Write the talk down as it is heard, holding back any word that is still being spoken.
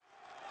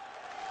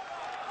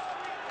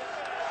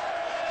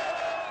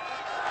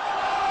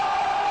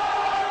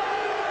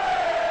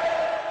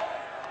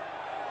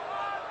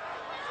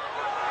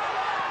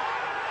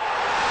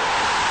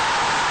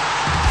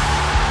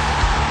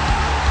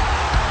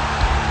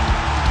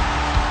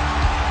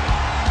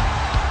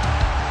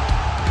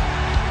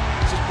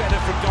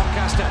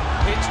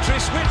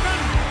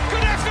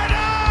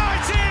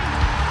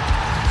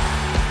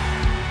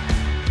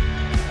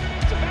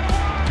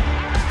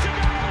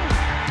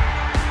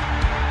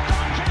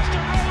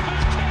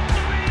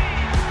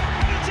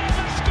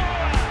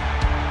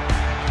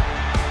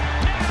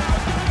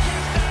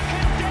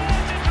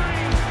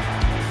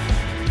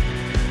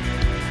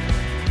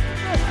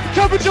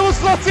Cabbage will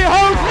slot it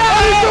home,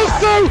 and he does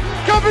so.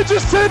 Cabbage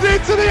has turned it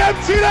into the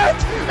empty net.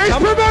 It's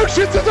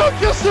promotion to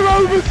Doncaster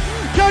Rovers.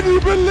 Can you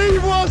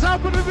believe what's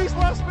happened in this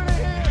last minute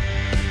here?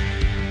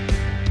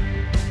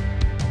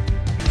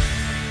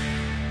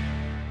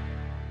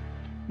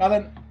 Now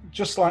then,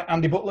 just like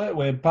Andy Butler,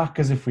 we're back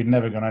as if we'd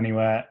never gone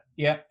anywhere.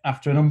 Yeah,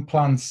 after an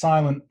unplanned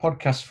silent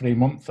podcast-free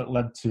month that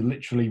led to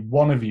literally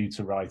one of you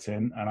to write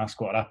in and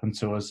ask what happened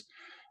to us,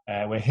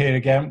 we're here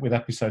again with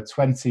episode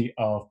 20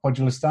 of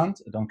Podular Stand,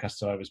 a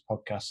Doncaster Rovers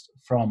podcast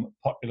from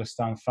Popular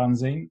Stand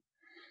fanzine.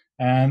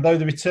 And though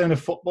the return of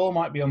football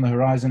might be on the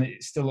horizon,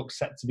 it still looks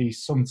set to be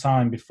some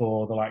time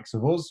before the likes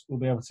of us will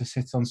be able to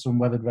sit on some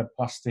weathered red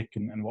plastic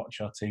and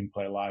watch our team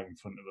play live in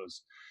front of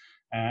us.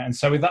 And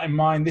so with that in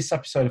mind, this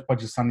episode of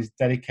Podular Stand is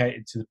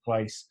dedicated to the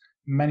place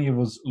many of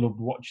us loved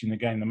watching the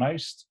game the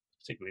most,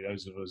 particularly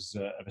those of us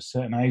of a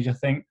certain age, I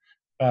think,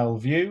 Belle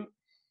Vue.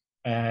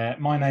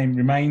 My name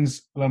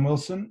remains Glen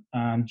Wilson,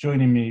 and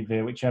joining me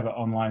via whichever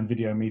online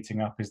video meeting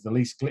app is the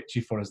least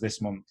glitchy for us this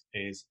month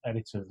is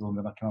editor of the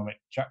London Economic,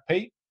 Jack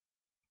Peat.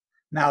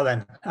 Now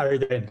then, how are you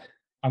doing?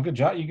 I'm good,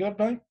 Jack. You good,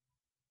 mate?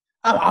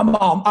 I'm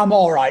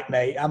all right,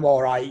 mate. I'm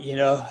all right. We're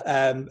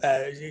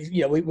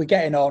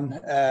getting on,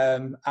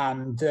 and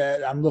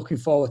I'm looking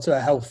forward to a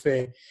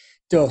healthy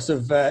dose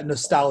of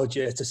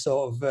nostalgia to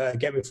sort of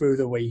get me through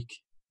the week.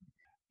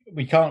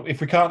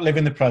 If we can't live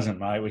in the present,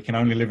 mate, we can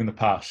only live in the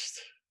past.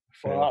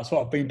 Well, that's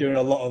what I've been doing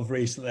a lot of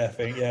recently, I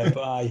think. Yeah,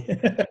 bye.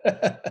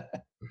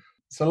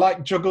 So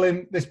like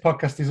juggling, this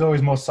podcast is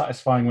always more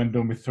satisfying when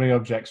done with 3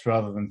 objects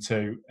rather than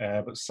 2.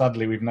 But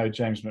sadly, we've no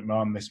James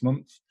McMahon this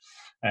month.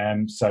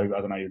 So, I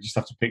don't know, you'll just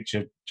have to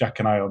picture Jack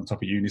and I on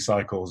top of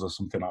unicycles or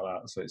something like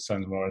that. So it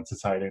sounds more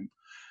entertaining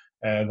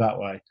that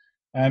way.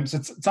 So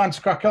time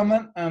to crack on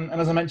then. And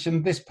as I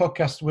mentioned, this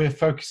podcast, we're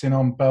focusing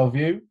on Belle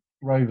Vue,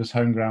 Rovers'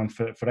 home ground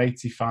for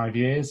 85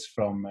 years,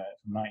 from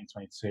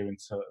 1922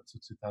 until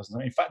 2000.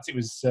 In fact, it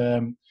was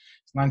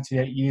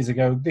 98 years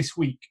ago this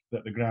week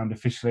that the ground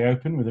officially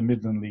opened with a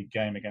Midland League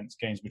game against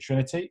Gainsborough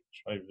Trinity,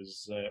 which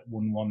Rovers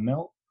won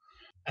 1-0.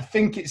 I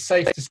think it's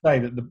safe to say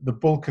that the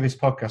bulk of this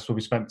podcast will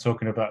be spent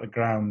talking about the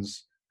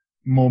ground's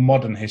more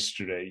modern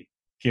history,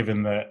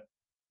 given that,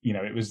 you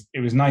know, it was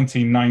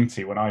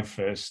 1990 when I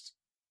first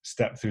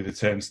stepped through the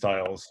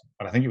turnstiles,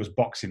 and I think it was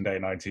Boxing Day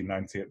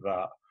 1990 at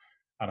that.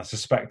 And I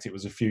suspect it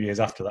was a few years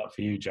after that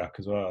for you, Jack,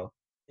 as well.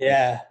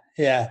 Yeah.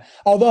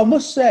 Although I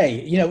must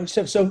say,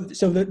 so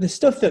the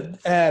stuff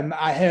that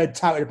I heard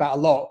touted about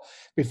a lot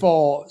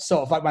before,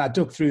 sort of like when I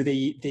dug through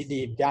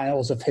the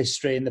annals of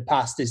history in the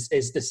past, is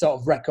the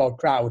sort of record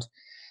crowd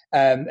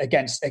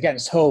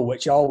against Hull,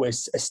 which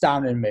always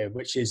astounded me,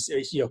 which is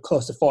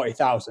close to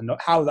 40,000.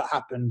 How that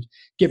happened,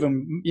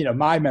 given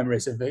my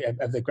memories of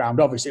the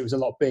ground, obviously it was a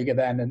lot bigger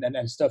then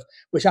and stuff,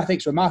 which I think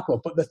is remarkable.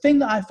 But the thing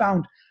that I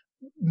found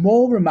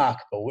more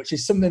remarkable, which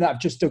is something that I've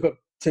just dug up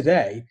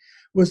today,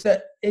 was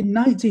that in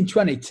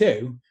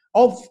 1922,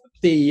 of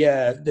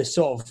the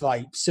sort of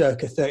like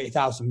circa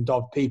 30,000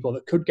 odd people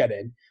that could get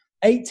in,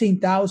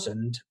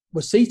 18,000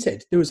 were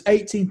seated. There was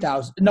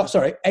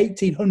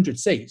 1,800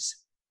 seats.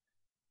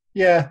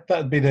 Yeah,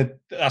 that'd be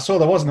that's all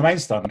there was in the main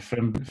stand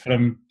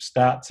from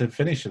start to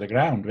finish of the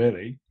ground,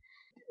 really.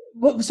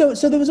 Well, so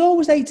there was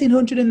always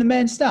 1,800 in the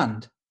main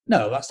stand?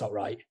 No, that's not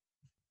right.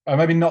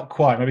 Maybe not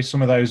quite. Maybe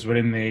some of those were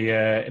in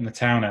the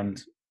town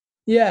end.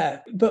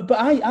 Yeah, but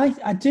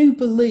I do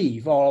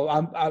believe, or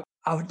I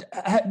would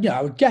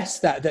guess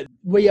that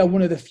we are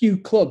one of the few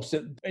clubs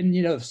that, and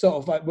sort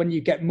of like when you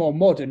get more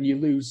modern, you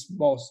lose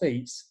more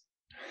seats.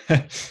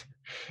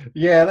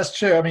 Yeah, that's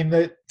true. I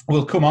mean,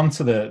 we'll come on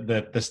to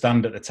the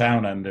stand at the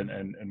town end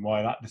and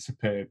why that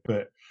disappeared,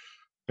 but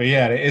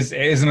yeah, it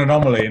is an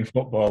anomaly in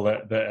football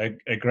that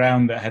a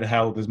ground that had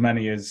held as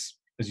many as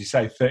you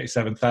say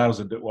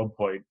 37,000 at one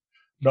point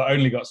not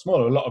only got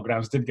smaller. A lot of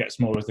grounds did get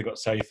smaller as they got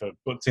safer,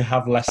 but to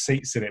have less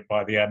seats in it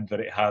by the end that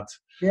it had.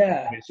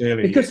 Yeah,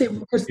 because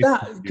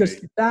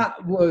that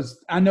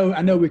was. I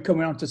know we're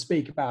coming on to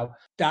speak about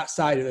that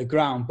side of the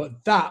ground,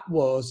 but that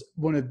was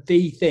one of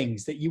the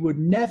things that you would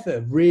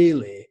never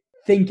really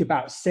think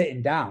about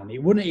sitting down.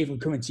 It wouldn't even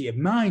come into your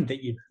mind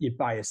that you'd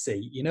buy a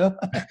seat.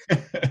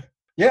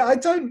 Yeah, I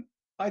don't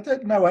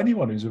know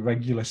anyone who's a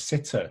regular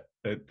sitter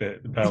at the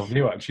Belle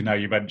Vue, actually, now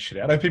you mention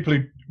it. I know people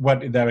who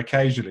went in there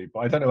occasionally, but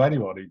I don't know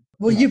anyone who...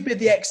 Well, you'd be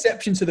the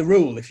exception to the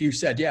rule if you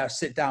said, yeah, I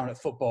sit down at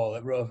football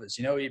at Rovers,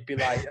 you'd be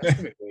like, that's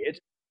a bit weird.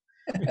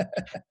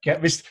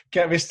 Get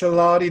Mr.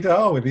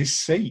 Lardy-Dar with his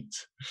seat.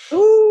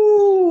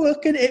 Ooh,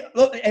 look at it.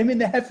 Look at him in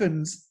the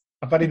heavens.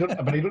 I bet he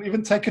don't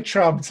even take a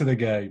tram to the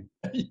game.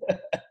 Yeah.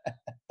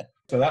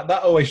 So that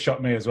always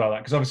shocked me as well,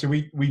 because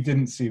obviously we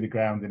didn't see the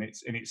ground in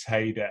its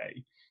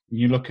heyday.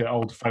 You look at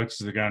old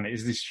photos of the ground, it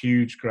is this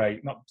huge,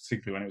 great, not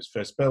particularly when it was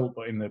first built,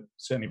 but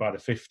certainly by the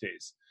 50s,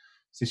 it's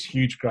this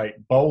huge,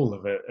 great bowl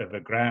of a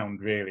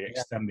ground, really,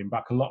 extending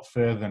back a lot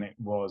further than it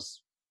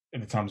was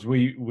at the times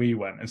we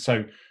went. And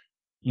so,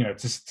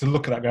 to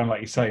look at that ground,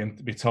 like you say, and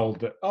to be told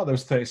that, there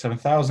was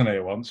 37,000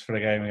 here once for a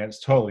game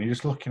against Hull, and you're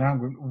just looking around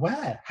going,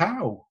 where?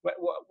 How?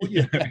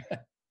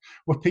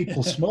 Were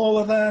people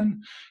smaller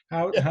then?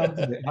 How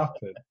did it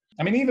happen?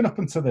 I mean, even up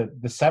until the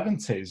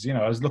 70s,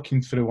 I was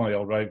looking through one of the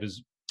old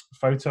Rovers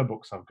photo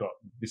books I've got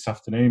this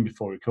afternoon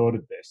before we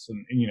recorded this,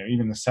 and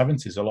even the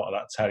 70s, a lot of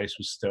that terrace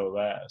was still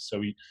there.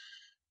 So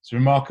it's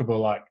remarkable,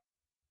 like,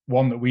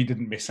 one, that we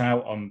didn't miss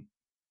out on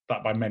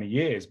that by many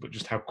years, but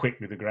just how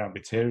quickly the ground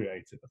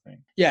deteriorated, I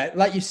think. Yeah,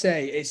 like you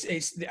say,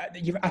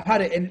 I've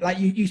had it in, like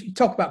you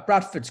talk about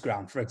Bradford's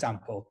ground, for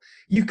example.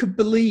 You could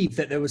believe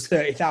that there was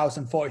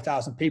 30,000,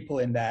 40,000 people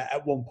in there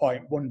at one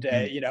point, one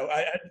day.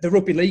 The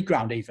rugby league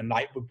ground even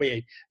would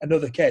be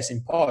another case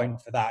in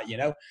point for that.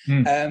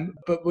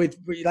 But with,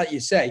 like you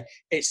say,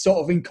 it's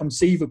sort of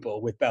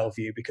inconceivable with Belle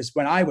Vue, because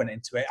when I went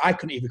into it, I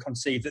couldn't even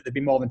conceive that there'd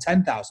be more than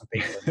 10,000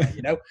 people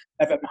in there.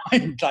 Never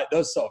mind like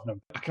those sort of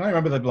numbers. I can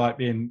remember there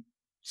being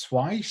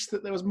twice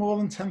that there was more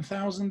than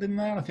 10,000 in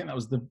there. I think that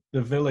was the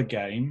Villa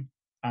game,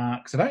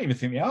 because I don't even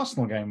think the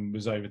Arsenal game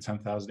was over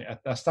 10,000.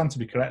 I stand to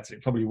be corrected,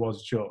 it probably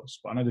was just,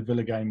 but I know the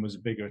Villa game was a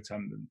bigger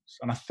attendance,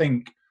 and I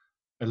think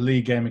a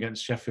league game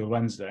against Sheffield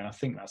Wednesday, and I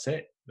think that's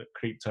it, that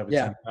creeped over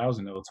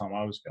 10,000 at the time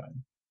I was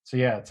going. So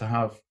to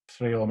have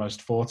 3,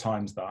 almost 4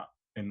 times that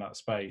in that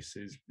space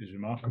is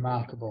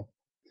remarkable.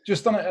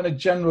 Just on a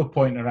general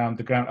point around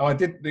the ground.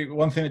 The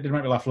one thing that did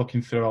make me laugh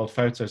looking through old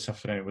photos this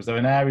afternoon was there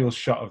an aerial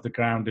shot of the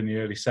ground in the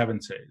early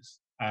 70s.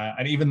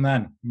 And even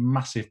then,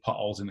 massive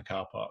potholes in the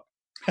car park.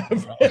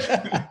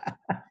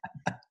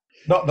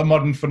 Not the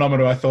modern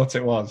phenomenon I thought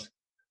it was.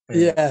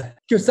 Yeah,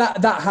 because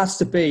that has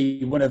to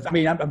be one of,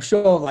 I'm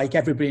sure like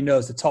everybody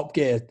knows the Top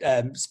Gear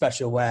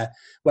special where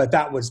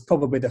that was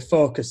probably the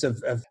focus of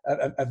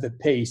the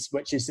piece,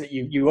 which is that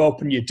you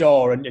open your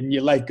door and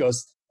your leg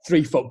goes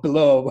 3 foot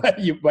below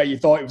where you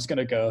thought it was going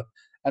to go,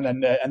 and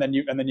then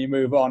you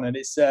move on, and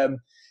it's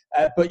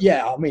but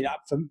yeah,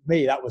 for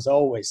me that was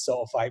always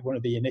sort of like one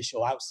of the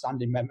initial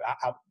outstanding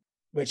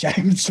which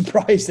I'm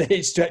surprised that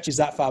it stretches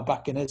that far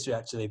back in history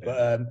actually.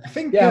 But I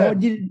think I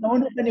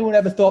wonder if anyone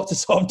ever thought to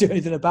sort of do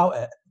anything about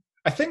it.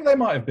 I think they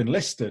might have been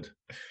listed.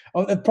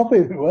 Oh, they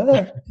probably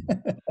were.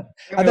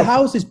 Are the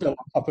houses built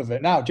on top of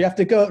it now? Do you have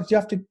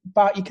to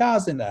park your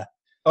cars in there?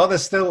 Oh,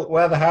 there's still,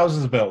 where the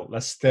houses are built,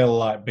 there's still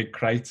like big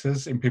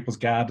craters in people's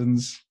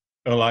gardens,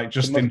 or like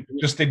just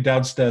in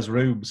downstairs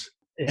rooms.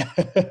 Yeah.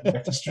 You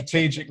have to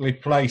strategically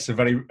place a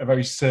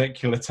very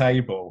circular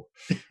table.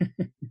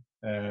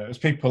 There's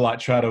people like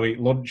trying to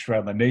eat lunch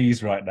around their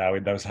knees right now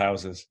in those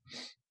houses.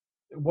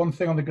 One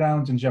thing on the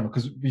ground in general,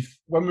 because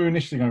when we were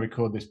initially going to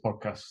record this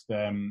podcast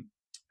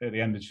at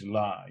the end of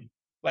July,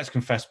 let's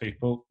confess,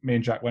 people, me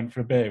and Jack went for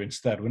a beer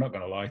instead. We're not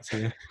going to lie to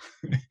you.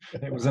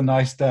 It was a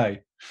nice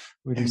day.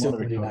 We didn't want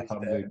to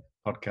record the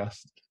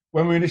podcast.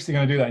 When we were initially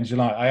going to do that in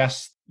July, I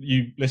asked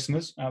you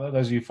listeners out there,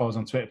 those of you who follow us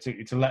on Twitter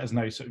particularly, to let us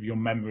know sort of your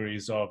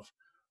memories of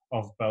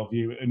Belle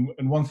Vue.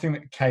 And one thing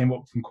that came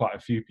up from quite a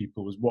few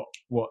people was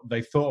what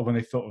they thought of when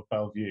they thought of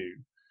Belle Vue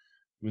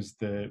was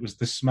the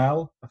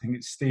smell. I think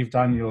it's Steve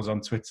Daniels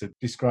on Twitter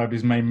described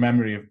his main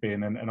memory of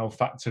being an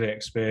olfactory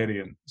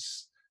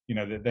experience.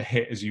 The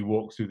hit as you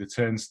walk through the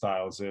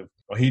turnstiles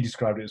or he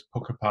described it as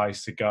pucker pie,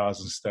 cigars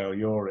and stale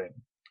urine.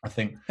 I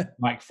think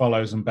Mike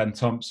Follows and Ben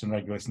Thompson,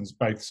 regular listeners,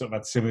 both sort of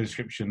had similar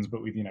descriptions,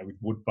 but with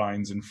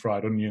woodbines and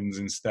fried onions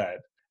instead.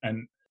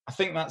 And I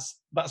think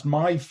that's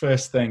my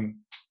first thing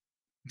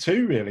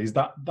too, really, is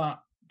that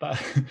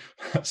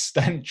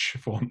stench,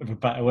 for want of a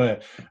better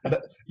word.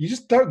 You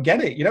just don't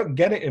get it. You don't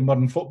get it in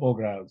modern football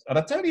grounds. And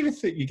I don't even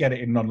think you get it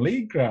in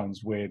non-league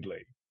grounds,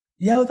 weirdly.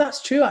 Yeah, well,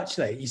 that's true,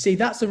 actually. You see,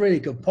 that's a really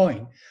good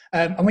point.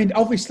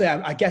 Obviously,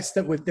 I guess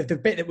that with the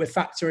bit that we're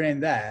factoring in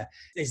there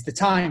is the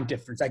time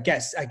difference. I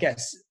guess,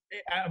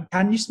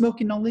 can you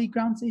smoke in non-league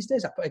grounds these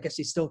days? I guess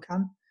you still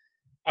can.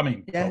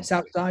 Yeah, it's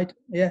outside.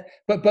 Yeah,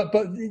 but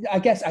I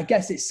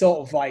guess it's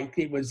sort of like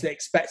it was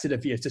expected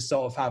of you to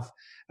sort of have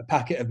a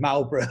packet of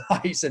Marlboro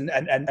Lights, and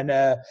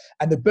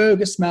the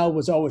burger smell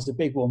was always a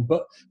big one.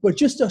 But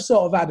just to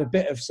sort of add a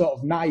bit of sort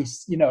of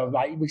nice,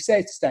 like we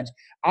say to stench.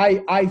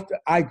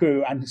 I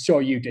grew, and I'm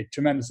sure you did,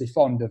 tremendously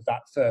fond of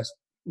that first.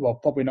 Well,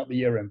 probably not the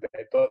urine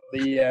bit, but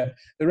the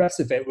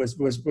rest of it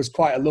was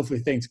quite a lovely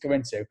thing to go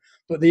into.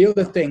 But the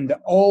other thing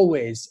that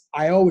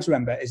I always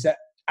remember is that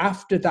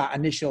after that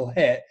initial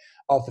hit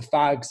of the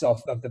fags,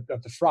 of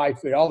the fried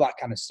food, all that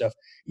kind of stuff,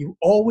 you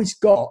always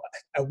got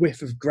a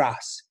whiff of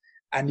grass,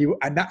 and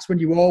that's when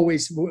you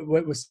always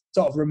was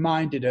sort of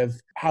reminded of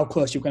how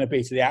close you're going to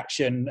be to the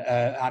action,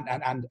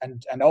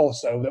 and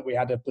also that we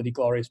had a bloody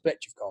glorious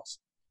pitch, of course.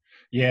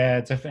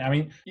 Yeah,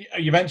 definitely.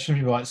 You mentioned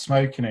people like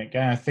smoking it.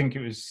 I think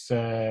it was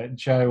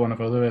Joe, one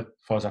of our other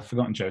followers. I've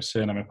forgotten Joe's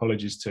surname.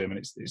 Apologies to him, and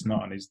it's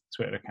not on his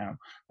Twitter account.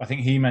 I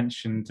think he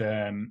mentioned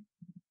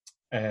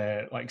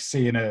like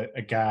seeing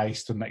a guy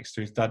stood next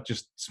to his dad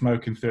just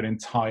smoking through an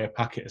entire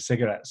packet of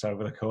cigarettes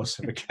over the course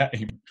of a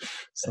game.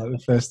 It's like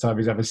the first time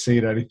he's ever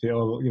seen anything,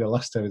 or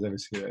last time he's ever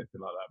seen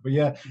anything like that. But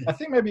yeah, I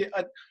think maybe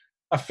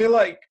I feel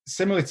like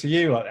similar to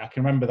you, like I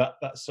can remember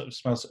that sort of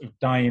smell sort of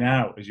dying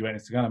out as you went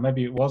into Ghana.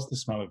 Maybe it was the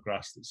smell of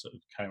grass that sort of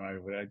came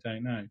over it. I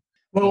don't know.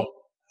 Well,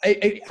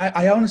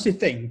 I honestly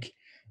think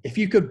if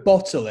you could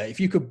bottle it, if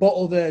you could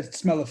bottle the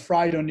smell of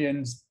fried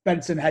onions,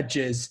 Benson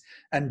hedges,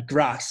 and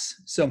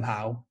grass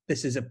somehow,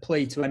 this is a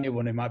plea to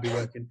anyone who might be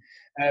working.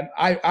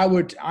 I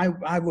would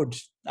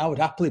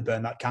happily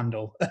burn that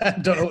candle. I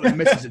don't know what the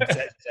missus would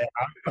say.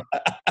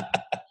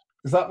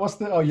 Is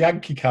that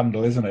Yankee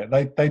Candle, isn't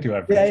it? They do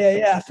everything.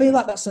 Yeah. I feel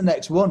like that's the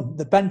next one.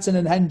 The Benson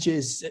and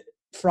Hedges,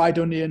 fried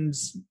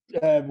onions,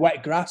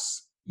 wet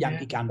grass,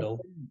 Yankee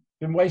Candle.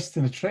 Been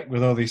wasting a trick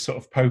with all these sort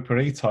of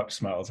potpourri type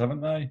smells,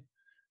 haven't they?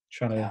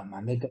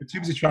 They're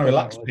too busy trying to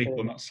relax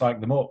people, not psych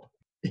them up.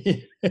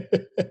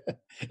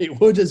 It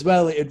would as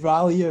well. It'd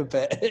rile you a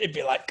bit. It'd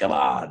be like, come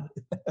on.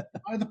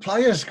 Why are the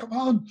players? Come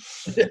on.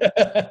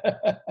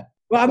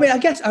 Well, I mean, I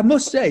guess I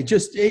must say,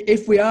 just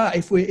if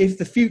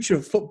the future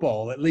of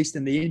football, at least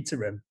in the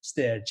interim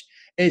stage,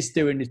 is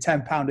doing the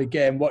 £10 a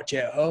game, watch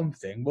it at home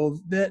thing, well,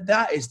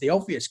 that is the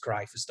obvious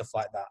cry for stuff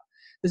like that.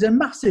 There's a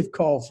massive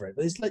call for it.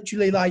 But it's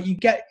literally like you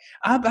get.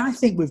 I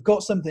think we've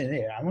got something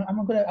here.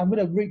 I'm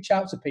gonna reach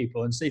out to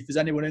people and see if there's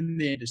anyone in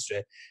the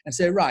industry and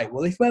say, right,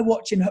 well, if we're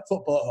watching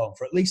football at home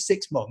for at least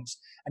 6 months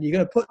and you're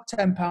going to put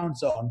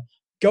 £10 on,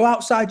 go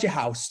outside your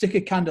house, stick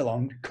a candle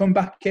on, come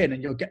back in,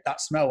 and you'll get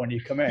that smell when you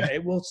come in.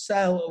 It will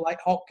sell like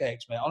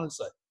hotcakes, mate.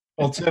 Honestly.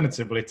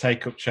 Alternatively,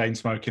 take up chain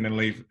smoking and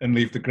leave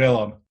the grill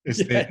on. Is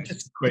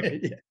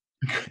the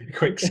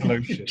quick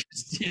solution.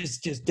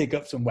 just dig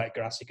up some wet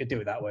grass. You could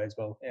do it that way as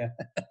well. Yeah.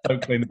 Don't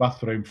clean the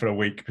bathroom for a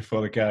week before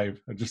the game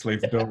and just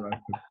leave the door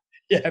open.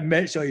 Yeah,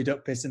 make sure you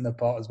don't piss in the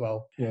pot as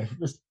well. Yeah,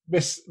 just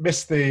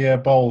miss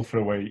the bowl for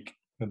a week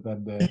and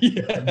then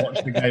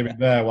watch the game in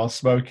there while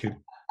smoking.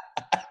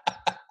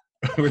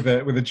 with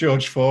a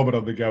George Foreman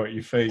on the go at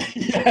your feet.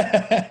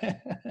 Yeah.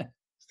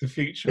 It's the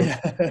future.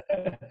 Yeah.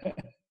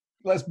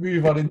 Let's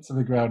move on into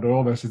the ground, or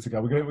almost into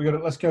the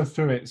ground. Let's go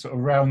through it sort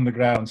of round the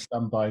ground,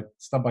 stand by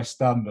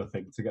stand, I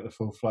think, to get the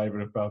full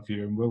flavour of Belle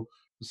Vue. And we'll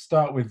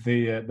start with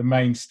the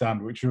main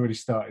stand, which we already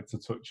started to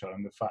touch on,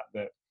 and the fact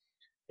that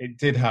it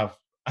did have.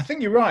 I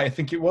think you're right. I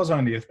think it was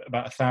only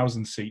about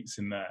 1,000 seats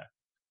in there.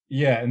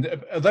 Yeah,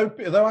 and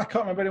although I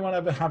can't remember anyone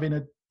ever having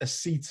a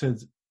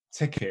seated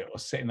ticket or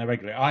sitting there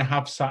regularly, I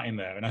have sat in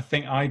there, and I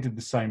think I did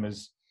the same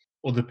as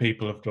other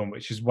people have done,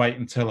 which is wait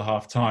until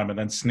half time and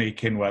then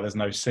sneak in where there's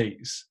no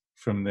seats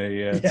from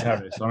the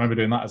terrace. I remember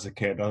doing that as a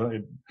kid.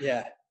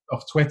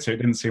 Off Twitter, it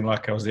didn't seem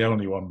like I was the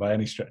only one by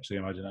any stretch of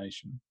the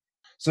imagination.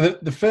 So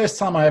the first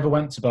time I ever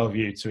went to Belle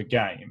Vue to a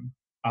game,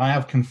 and I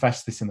have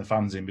confessed this in the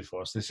fanzine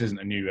before, so this isn't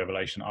a new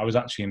revelation, I was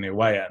actually in the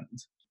away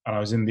end, and I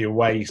was in the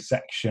away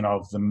section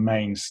of the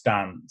main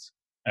stand.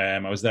 I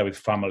was there with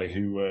family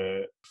who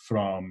were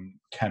from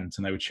Kent,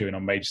 and they were cheering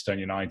on Maidstone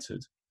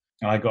United.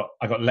 And I got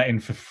let in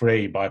for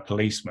free by a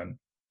policeman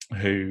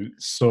who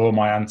saw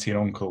my auntie and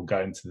uncle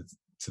going to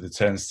the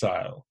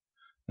turnstile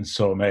and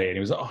saw me, and he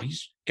was like, "Oh, you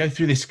just go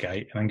through this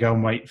gate and then go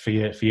and wait for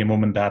your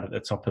mum and dad at the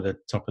top of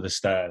the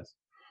stairs."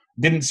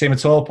 Didn't seem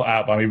at all put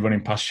out by me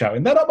running past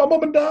shouting, "They're not my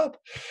mum and dad."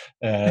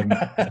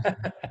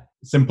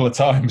 Simpler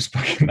times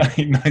back in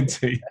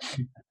 1990.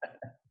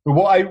 But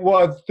what I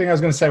was going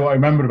to say, what I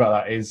remembered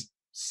about that is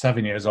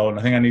 7 years old, and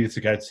I think I needed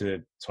to go to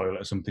the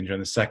toilet or something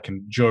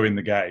during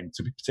the game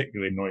to be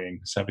particularly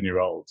annoying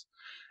 7-year-old.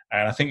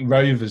 And I think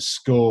Rovers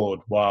scored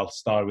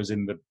whilst I was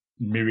in the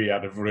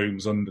myriad of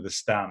rooms under the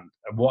stand.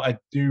 And what I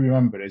do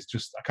remember is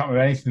I can't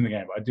remember anything in the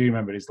game, but I do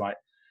remember is like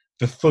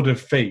the thud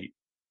of feet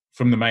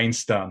from the main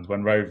stand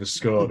when Rovers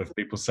scored, of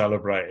people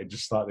celebrating,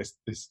 just like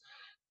this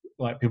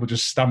like people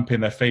just stamping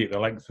their feet the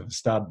length of the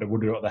stand and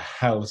wondering what the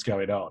hell is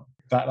going on.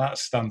 That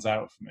stands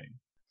out for me.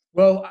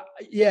 Well,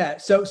 yeah.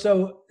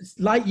 So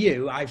like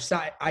you, I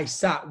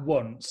sat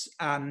once,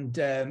 and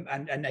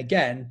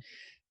again,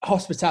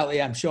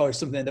 hospitality, I'm sure, is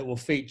something that will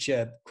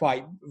feature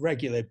quite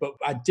regularly. But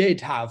I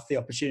did have the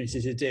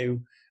opportunity to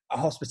do a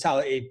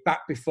hospitality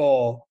back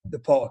before the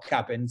porter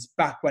cabins,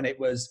 back when it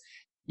was.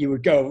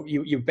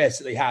 You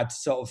basically had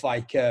sort of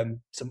like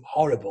some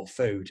horrible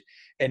food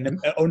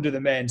under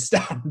the main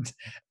stand,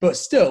 but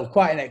still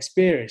quite an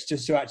experience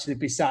just to actually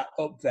be sat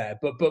up there.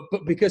 But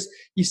because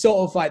you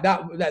sort of like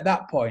that at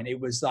that point, it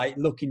was like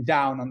looking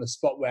down on the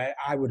spot where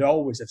I would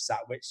always have sat,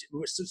 which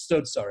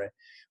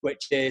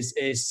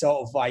is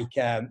sort of like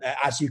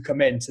as you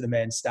come into the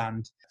main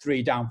stand,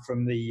 3 down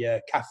from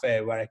the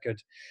cafe, where I could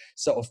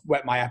sort of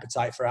whet my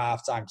appetite for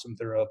half-time,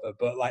 something or other.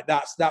 But like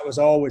that was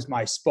always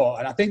my spot.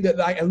 And I think that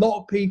like a lot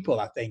of people,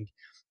 I think,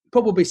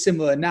 probably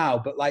similar now,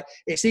 but like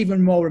it's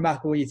even more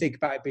remarkable when you think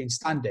about it being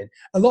standing.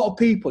 A lot of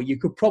people, you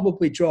could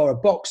probably draw a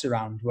box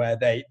around where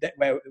they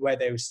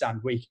would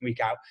stand week in,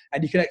 week out,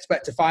 and you can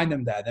expect to find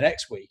them there the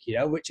next week,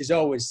 which is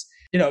always,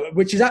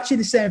 which is actually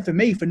the same for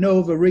me for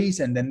no other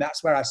reason than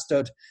that's where I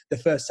stood the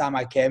first time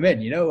I came in.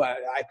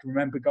 I can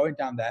remember going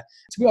down there.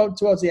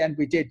 Towards the end,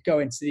 we did go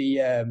into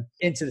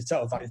the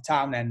sort of like the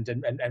town end,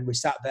 and we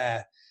sat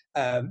there.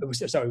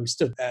 We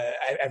stood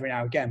every now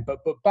and again, but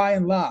by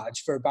and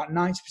large, for about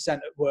 90%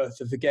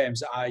 worth of the games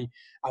that I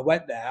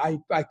went there,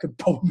 I could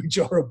probably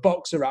draw a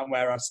box around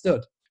where I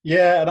stood.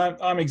 Yeah, and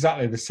I'm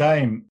exactly the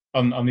same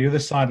on the other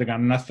side of the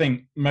ground. And I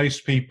think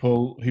most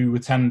people who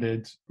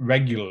attended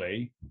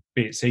regularly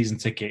be it season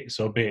tickets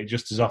or be it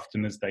just as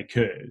often as they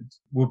could,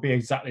 would be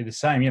exactly the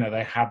same.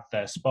 They had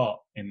their spot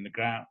in the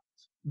ground.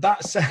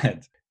 That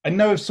said, I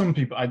know of some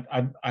people,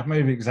 I've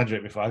maybe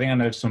exaggerated before, I think I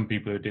know of some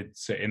people who did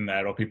sit in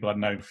there, or people I'd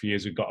known for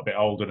years who got a bit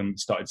older and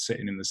started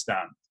sitting in the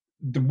stand.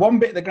 The one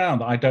bit of the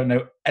ground that I don't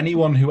know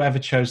anyone who ever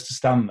chose to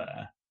stand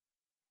there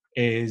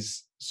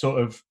is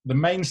sort of the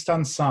main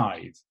stand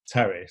side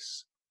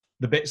terrace,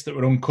 the bits that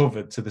were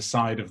uncovered to the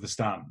side of the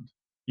stand,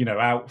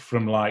 out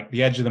from like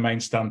the edge of the main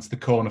stand to the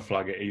corner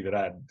flag at either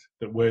end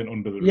that weren't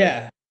under the roof.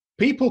 Yeah.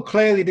 People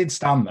clearly did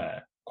stand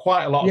there,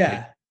 quite a lot of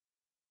people.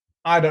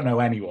 I don't know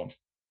anyone.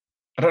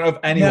 I don't know of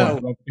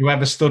anyone who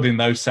ever stood in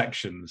those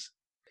sections.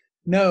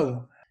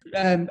 No.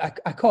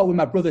 I caught with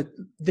my brother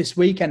this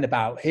weekend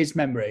about his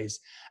memories,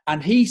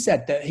 and he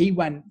said that he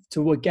went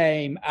to a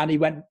game and he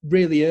went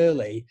really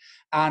early,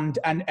 and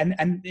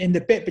in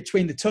the bit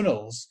between the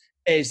tunnels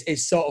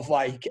is sort of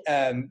like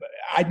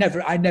I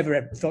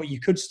never thought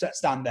you could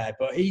stand there,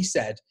 but he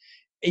said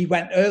he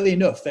went early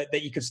enough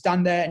that you could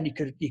stand there and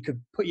you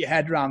could put your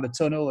head around the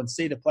tunnel and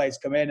see the players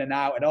come in and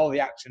out and all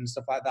the action and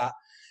stuff like that.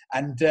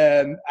 And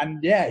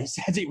yeah, he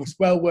said it was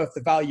well worth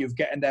the value of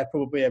getting there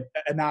probably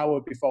an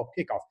hour before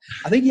kickoff.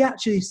 I think he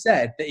actually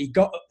said that he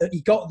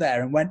got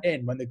there and went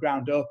in when the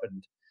ground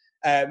opened.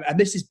 And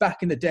this is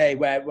back in the day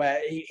where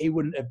he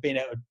wouldn't have been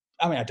able to,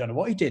 I mean, I don't know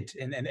what he did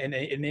in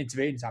the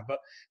intervening time,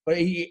 but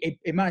he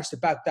managed to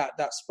bag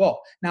that spot.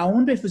 Now, I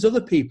wonder if there's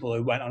other people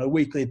who went on a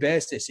weekly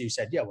basis who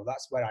said, yeah, well,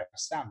 that's where I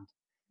stand.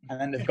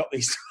 And then they've got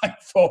these like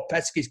 4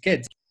 pesky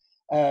kids.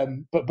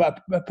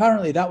 But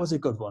apparently that was a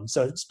good one.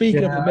 So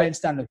speaking of the main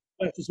stand,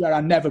 places where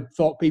I never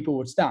thought people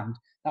would stand,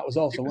 that was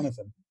also one of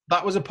them.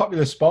 That was a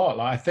popular spot.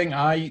 Like, I think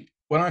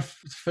when I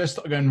first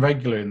started going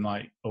regular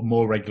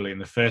more regularly in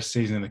the first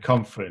season in the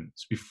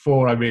conference,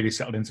 before I really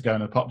settled into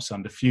going to the pop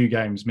stand, a few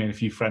games, me and a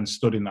few friends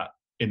stood in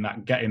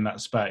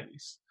that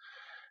space.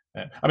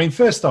 I mean,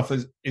 first off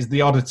is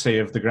the oddity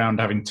of the ground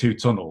having 2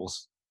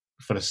 tunnels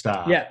for the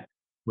start. Yeah.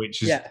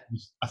 Which is,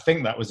 I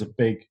think that was a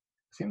big.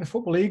 I think the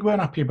Football League weren't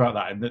happy about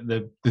that. And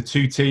the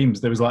 2 teams,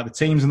 there was like the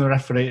teams and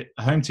the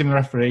home team and the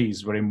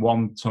referees were in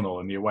one tunnel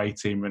and the away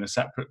team were in a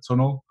separate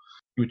tunnel,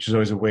 which is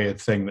always a weird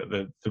thing that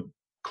the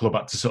club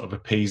had to sort of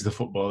appease the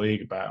Football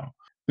League about.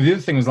 But the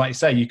other thing was, like you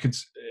say, you could,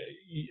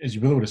 as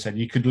your brother would have said,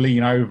 you could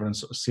lean over and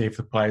sort of see if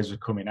the players were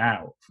coming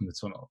out from the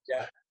tunnel.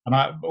 Yeah. And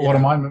one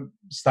of my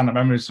stand-up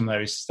memories from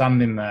there is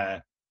standing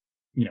there,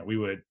 we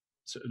were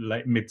sort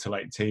of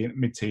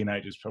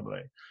mid-teenagers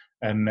probably.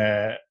 And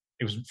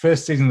it was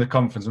first season of the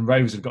conference and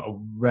Rovers had got a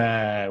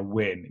rare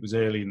win. It was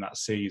early in that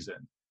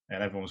season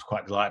and everyone was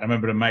quite delighted. I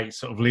remember a mate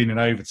sort of leaning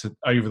over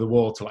the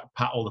wall to like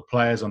pat all the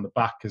players on the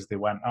back as they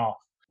went off.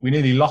 We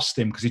nearly lost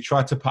him because he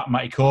tried to pat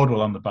Matty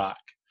Cordwell on the back,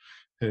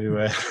 who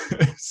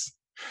is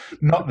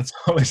not the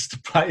tallest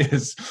of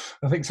players.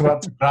 I think someone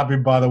had to grab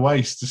him by the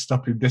waist to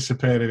stop him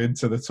disappearing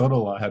into the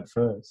tunnel like head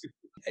first.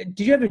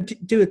 Did you ever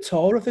do a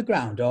tour of the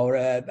ground or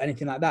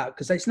anything like that?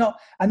 Because it's not.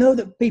 I know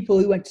that people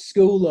who went to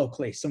school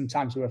locally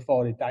sometimes were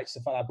afforded that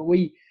stuff like that. But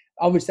we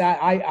obviously,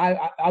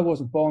 I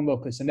wasn't born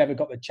locally, so never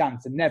got the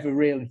chance and never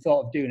really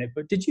thought of doing it.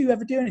 But did you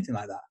ever do anything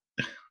like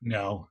that?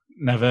 No,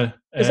 never.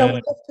 Because I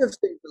would love to have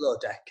seen below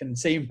deck and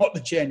seen what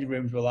the changing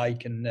rooms were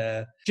like,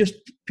 and just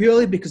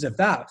purely because of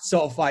that,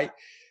 sort of like.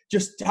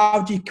 Just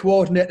how do you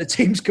coordinate the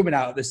teams coming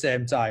out at the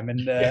same time,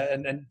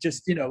 and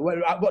just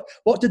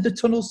what did the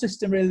tunnel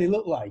system really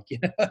look like?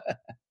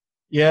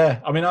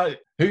 Yeah, I mean,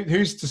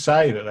 who's to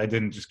say that they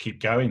didn't just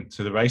keep going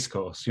to the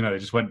racecourse? They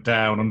just went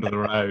down under the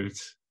road,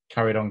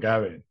 carried on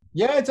going.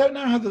 Yeah, I don't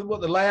know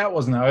what the layout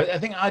was now. I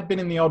think I'd been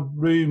in the odd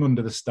room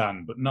under the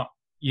stand, but not.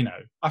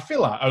 I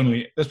feel like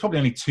there's probably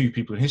only 2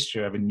 people in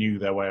history who ever knew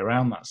their way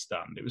around that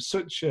stand. It was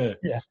such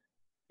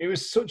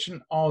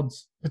an odd,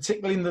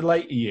 particularly in the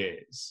later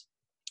years.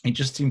 It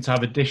just seemed to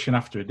have addition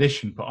after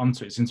addition put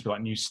onto it. It seemed to be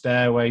like new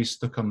stairways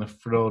stuck on the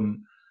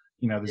front.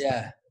 There's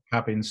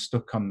cabins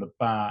stuck on the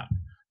back.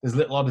 There's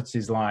little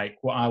oddities like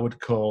what I would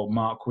call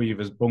Mark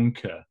Weaver's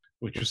bunker,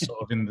 which was sort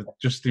of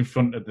just in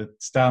front of the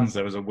stands.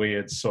 There was a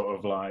weird sort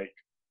of like,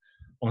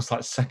 almost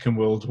like Second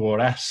World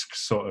War-esque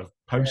sort of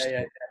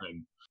poster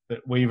thing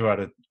that Weaver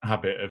had a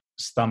habit of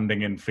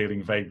standing and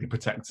feeling vaguely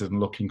protected and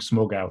looking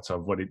smug out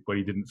of when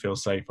he didn't feel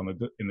safe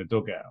in the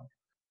dugout.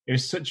 It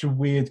was such a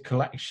weird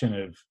collection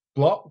of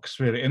blocks,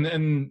 really,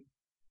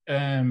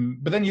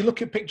 but then you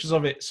look at pictures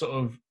of it sort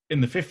of in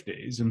the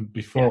 50s and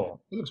before.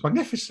 It looks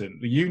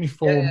magnificent. The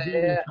uniform,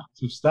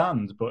 attractive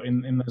stand, but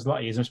in those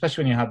latter years,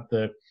 especially when you had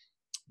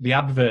the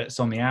adverts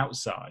on the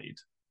outside,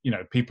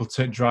 people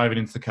driving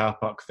into the car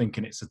park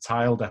thinking it's a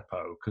tile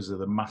depot because of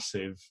the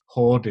massive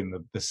hoarding,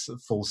 the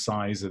full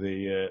size of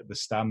the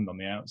stand on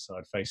the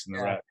outside facing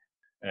the road.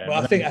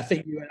 Well, I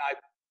think you and I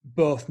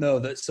both know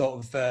that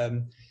sort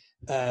of.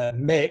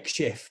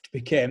 Makeshift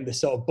became the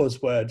sort of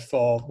buzzword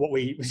for what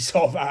we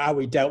sort of how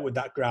we dealt with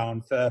that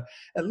ground for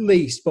at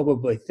least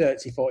probably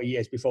 30, 40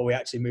 years before we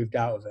actually moved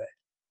out of it.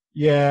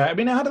 Yeah, I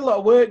mean, I had a lot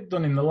of work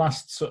done in the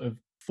last sort of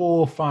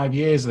 4 or 5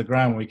 years of the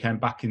ground when we came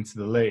back into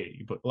the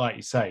league. But like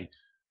you say,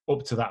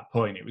 up to that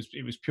point, it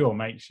was pure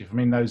makeshift. I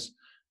mean, those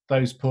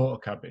those porta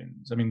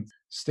cabins. I mean,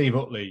 Steve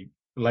Utley,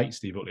 late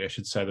Steve Utley, I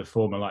should say, the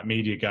former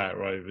media guy at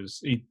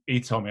Rovers, he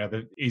told me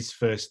that his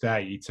first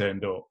day he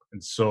turned up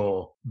and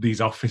saw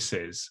these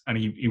offices, and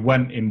he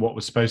went in what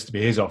was supposed to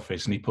be his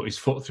office, and he put his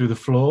foot through the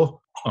floor.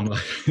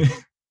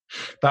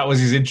 That was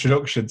his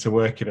introduction to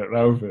working at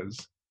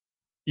Rovers.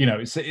 You know,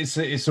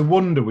 it's a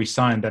wonder we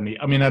signed any.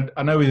 I mean,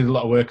 I know we did a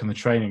lot of work on the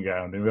training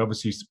ground, and we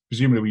obviously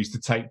presumably we used to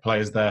take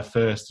players there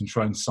first and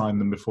try and sign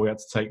them before we had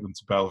to take them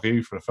to Belle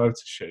Vue for a photo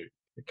shoot.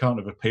 It can't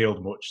have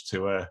appealed much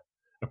to a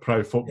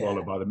pro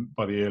footballer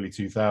by the early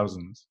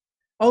 2000s.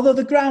 Although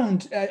the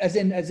ground, as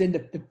in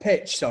the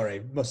pitch,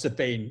 sorry, must have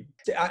been.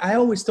 I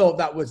always thought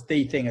that was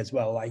the thing as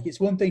well. Like, it's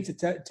one thing to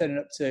turn it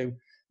up to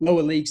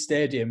lower league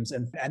stadiums,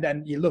 and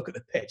then you look at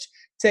the pitch.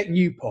 Take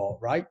Newport,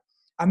 right?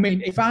 I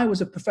mean, if I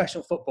was a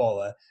professional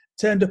footballer,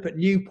 turned up at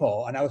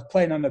Newport, and I was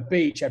playing on the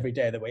beach every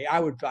day of the week, I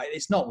would like,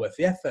 it's not worth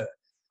the effort.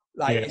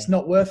 It's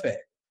not worth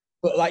it.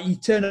 But like, you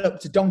turn it up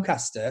to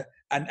Doncaster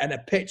and a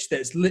pitch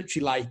that's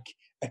literally like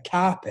a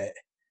carpet,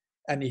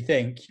 and you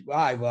think,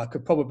 well, I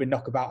could probably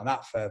knock about on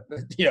that for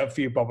a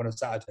few bob on a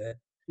Saturday.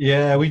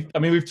 Yeah, we've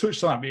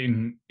touched on that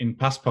in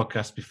past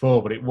podcasts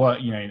before, but it was,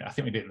 I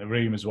think we did it in the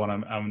room as one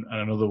and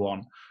another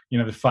one.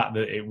 The fact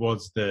that it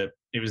was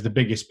the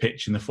biggest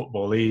pitch in the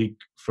Football League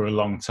for a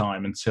long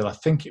time, until I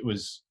think it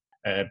was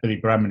Billy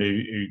Bremen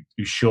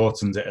who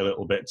shortened it a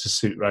little bit to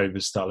suit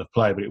Rovers' style of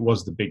play, but it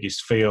was the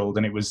biggest field,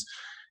 and it was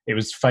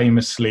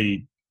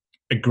famously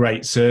a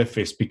great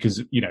surface because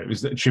it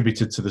was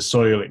attributed to the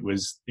soil it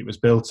was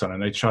built on,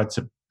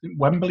 and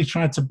Wembley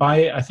tried to buy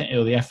it. I think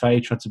the FA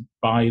tried to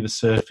buy the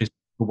surface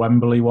for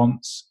Wembley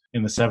once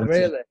in the 70s.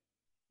 Really?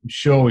 I'm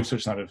sure we've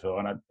touched on that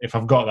before, and if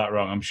I've got that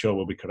wrong, I'm sure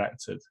we'll be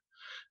corrected.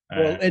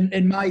 Well, in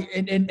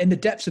the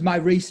depths of my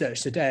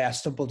research today, I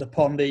stumbled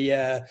upon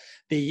the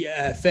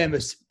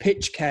famous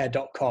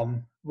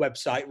pitchcare.com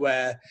website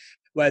where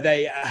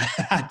they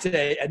had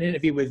an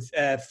interview with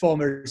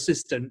former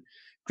assistant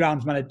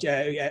grounds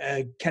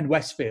manager Ken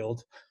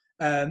Westfield,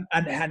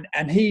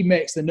 and he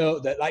makes the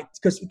note that, like,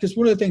 because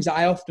one of the things that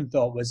I often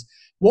thought was,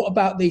 what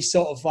about these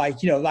sort of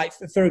like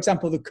for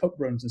example the cup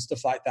runs and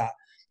stuff like that?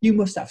 You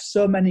must have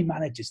so many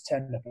managers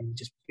turning up and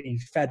just being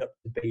fed up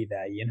to be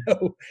there,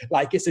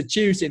 Like, it's a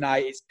Tuesday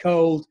night, it's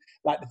cold,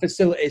 like the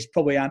facilities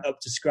probably aren't up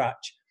to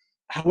scratch.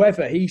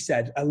 However, he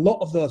said a lot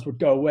of those would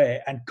go away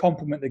and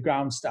compliment the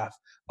ground staff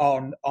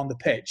on the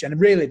pitch.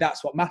 And really,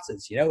 that's what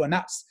matters, And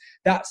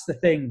that's the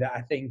thing that I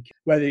think,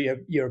 whether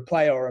you're a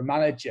player or a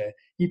manager,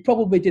 you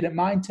probably didn't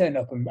mind turning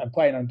up and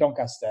playing on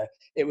Doncaster.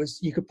 It was,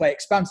 you could play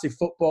expansive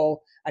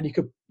football, and you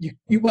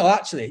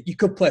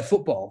could play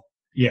football.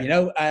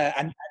 Yeah.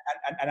 And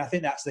I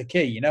think that's the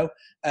key,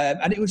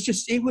 and it was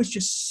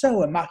just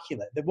so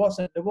immaculate. There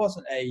wasn't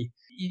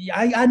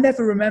I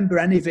never remember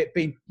any of it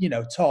being,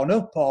 torn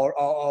up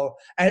or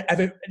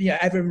ever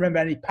remember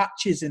any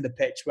patches in the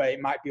pitch where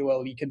it might be,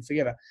 well, you can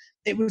forgive it.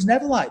 It was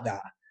never like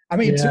that. I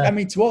mean,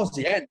 towards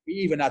the end, we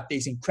even had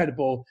these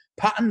incredible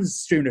patterns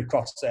strewn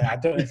across there. I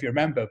don't know if you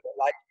remember,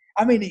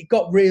 but it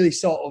got really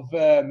sort of,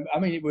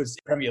 it was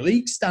Premier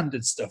League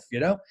standard stuff,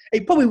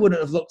 It probably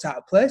wouldn't have looked out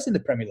of place in the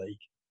Premier League.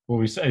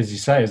 Well, as you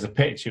say, as a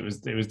pitch, it was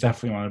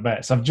definitely one of the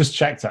best. I've just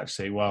checked,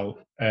 actually,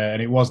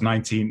 and it was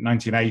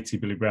 1980,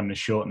 Billy Bremen has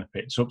shortened the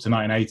pitch. So up to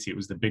 1980, it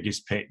was the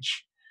biggest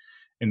pitch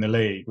in the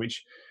league,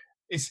 which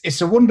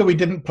it's a wonder we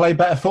didn't play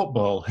better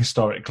football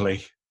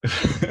historically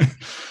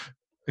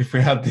if we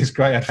had this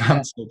great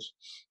advantage.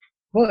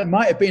 Well, it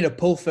might have been a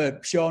pull for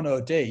Sean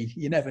O'D.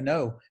 You never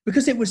know.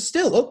 Because it was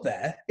still up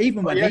there,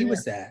 even when he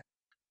was there.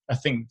 I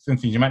think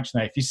something you mentioned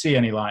there, if you see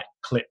any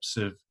clips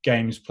of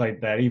games played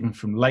there, even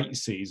from late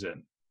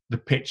season, the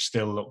pitch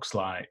still looks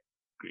like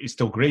it's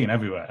still green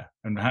everywhere.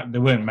 And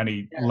there weren't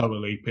many lower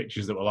league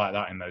pitches that were like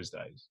that in those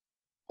days.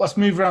 Let's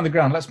move around the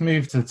ground. Let's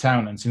move to the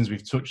town, and since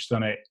we've touched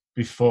on it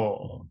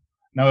before.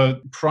 Now,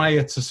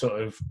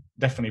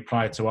 definitely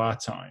prior to our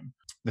time,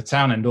 the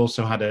town end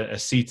also had a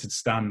seated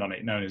stand on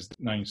it,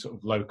 known sort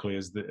of locally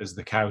as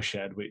the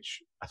cowshed,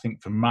 which I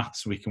think for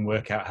maths we can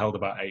work out held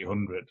about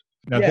 800.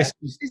 Now, this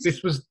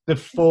was the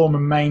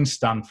former main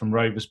stand from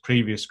Rovers'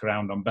 previous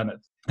ground on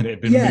Bennett. And it had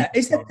been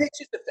is there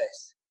pictures of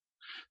this?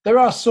 There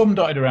are some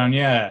dotted around,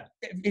 yeah.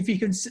 If you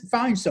can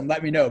find some,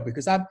 let me know,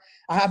 because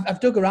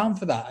I've dug around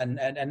for that and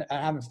I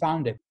haven't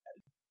found it.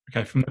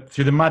 Okay,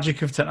 through the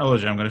magic of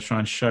technology, I'm going to try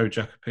and show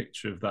Jack a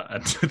picture of that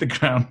end of the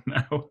ground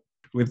now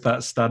with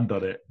that stand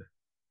on it.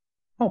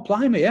 Oh,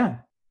 blimey, yeah.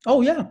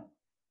 Oh, yeah.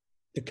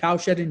 The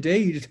cowshed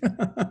indeed.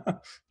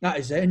 That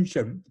is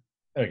ancient.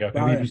 There we go.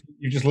 Right.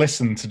 You just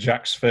listened to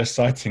Jack's first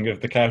sighting of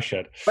the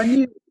cowshed.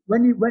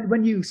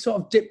 When you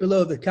sort of dip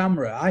below the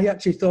camera, I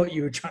actually thought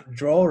you were trying to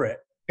draw it.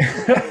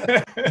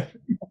 I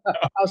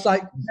was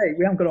like, hey,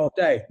 we haven't got all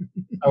day.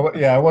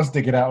 I was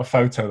digging out a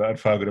photo that I'd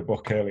found in a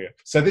book earlier.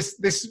 So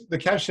the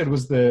cowshed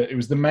was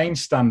the main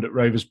stand at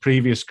Rovers'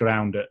 previous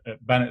ground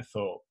at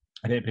Bennetthorpe,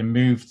 and it had been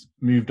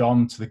moved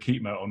on to the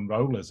Keepmoat on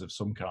rollers of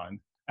some kind.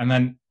 And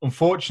then,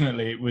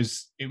 unfortunately, it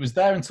was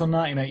there until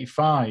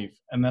 1985,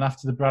 and then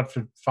after the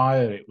Bradford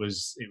fire, it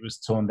was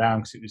torn down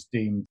because it was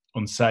deemed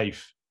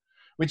unsafe.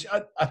 which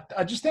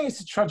I just think it's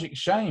a tragic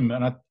shame,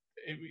 and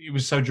it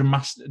was so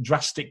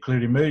drastically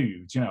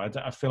removed. You know,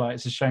 I feel like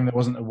it's a shame there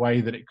wasn't a way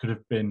that it could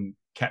have been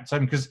kept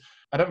open, because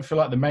I don't feel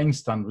like the main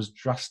stand was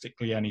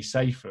drastically any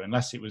safer,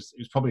 unless it was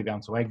probably down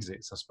to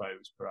exits, I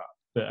suppose, perhaps.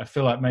 But I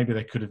feel like maybe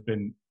there could have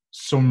been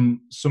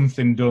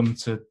something done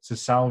to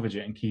salvage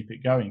it and keep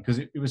it going, because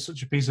it was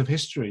such a piece of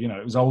history. You know,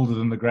 it was older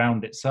than the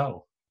ground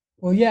itself.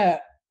 Well, yeah,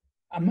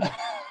 I'm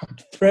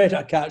afraid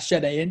I can't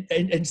shed any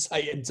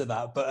insight into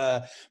that,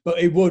 but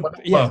it would.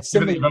 Well,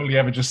 given that you've only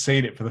ever just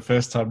seen it for the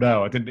first time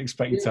now, I didn't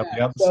expect you to have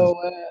the answers. So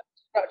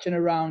scratching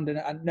around,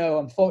 and no,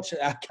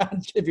 unfortunately, I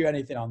can't give you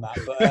anything on that.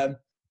 But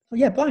well,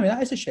 yeah, blimey,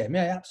 that is a shame.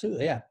 Yeah,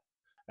 absolutely,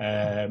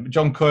 yeah.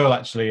 John Coyle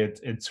actually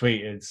had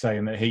tweeted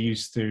saying that he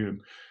used to.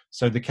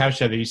 So the cowshed,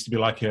 there used to be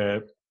like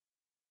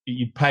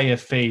you'd pay a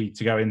fee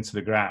to go into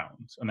the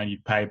ground, and then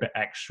you'd pay a bit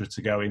extra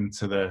to go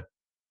into the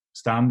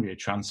stand, your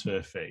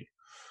transfer fee.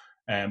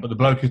 But the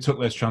bloke who took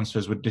those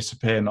transfers would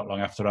disappear not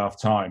long after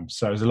half time.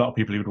 So there's a lot of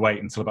people who would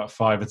wait until about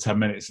 5 or 10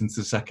 minutes into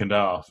the second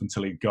half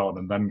until he'd gone,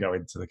 and then go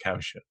into the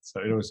cowshed. So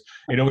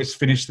it always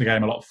finished the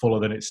game a lot fuller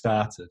than it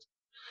started.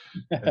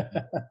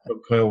 But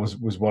Coyle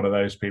was one of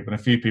those people, and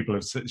a few people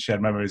have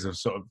shared memories of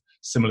sort of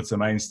similar to the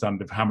main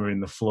stand, of hammering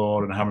the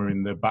floor and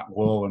hammering the back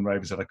wall when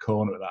Rovers had a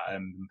corner at that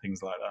end and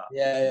things like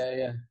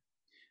that.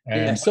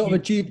 Yeah, sort of a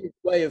dubious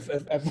way of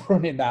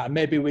running that, and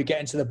maybe we're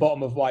getting to the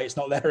bottom of why it's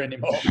not there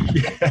anymore.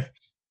 Yeah.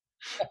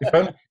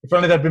 If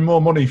only there'd been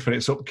more money for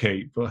its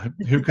upkeep, but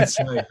who could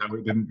say how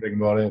it didn't bring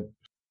more in?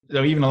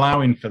 So even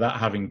allowing for that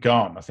having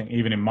gone, I think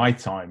even in my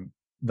time,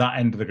 that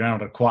end of the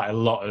ground had quite a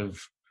lot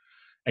of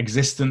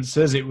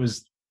existences. It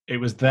was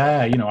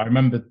there. You know, I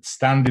remember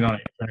standing on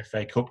it for an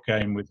FA Cup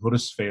game with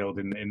Huddersfield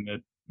in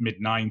the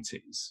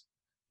mid-90s.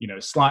 You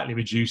know, slightly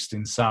reduced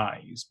in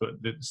size, but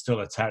still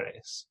a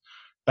terrace.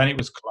 Then it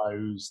was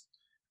closed.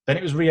 Then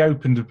it was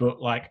reopened,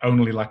 but like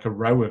only like a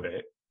row of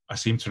it. I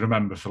seem to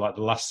remember for like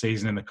the last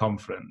season in the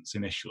conference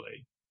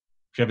initially.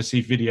 If you ever see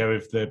video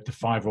of the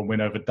 5-1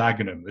 win over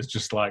Dagenham, there's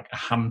just like a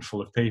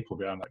handful of people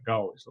behind that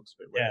goal, which looks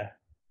a bit weird. Yeah.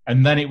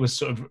 And then it was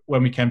sort of,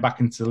 when we came back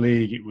into the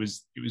league, it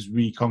was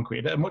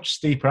re-concreted at a much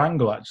steeper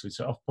angle, actually,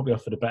 so it probably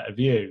offered a better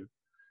view.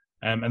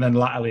 And then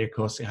latterly, of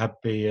course, it had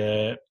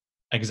the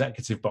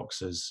executive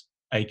boxes,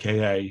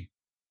 aka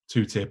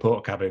 2-tier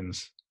porta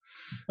cabins.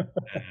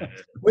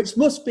 Which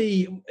must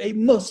be,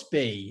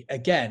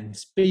 again,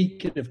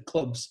 speaking of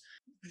clubs,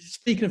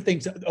 speaking of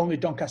things that only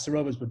Doncaster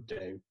Rovers would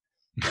do,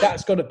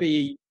 that's got to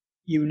be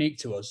unique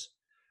to us.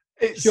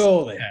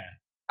 Surely. Yeah.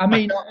 I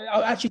mean,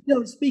 actually,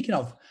 no, speaking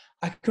of,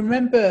 I can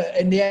remember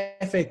in the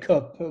FA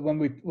Cup when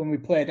we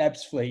played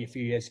Ebbsfleet a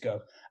few years ago,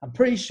 I'm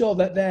pretty sure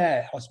that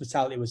their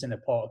hospitality was in a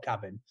porta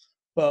cabin.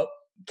 But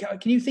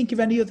can you think of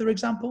any other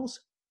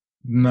examples?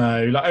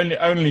 No, like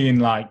only in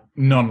like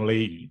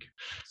non-league.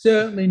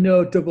 Certainly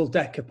no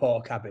double-decker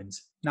porta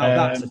cabins. Now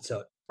that's a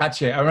touch.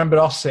 Actually, I remember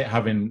Ossett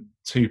having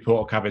 2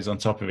 porta cabins on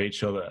top of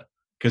each other,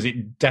 because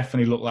it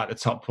definitely looked like the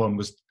top one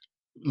was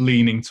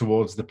leaning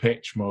towards the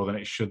pitch more than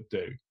it should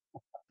do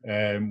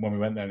when we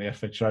went there in the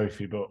FA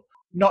Trophy, but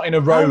not in a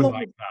row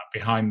like that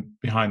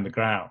behind the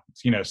ground.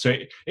 You know, so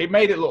it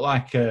made it look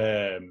like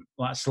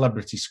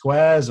Celebrity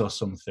Squares or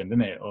something,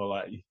 didn't it? Or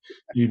like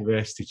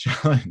University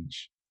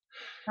Challenge.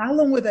 How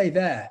long were they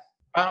there?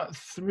 About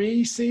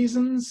 3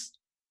 seasons,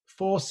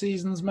 4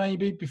 seasons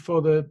maybe,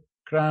 before the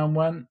ground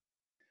went.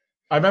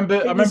 I remember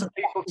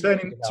people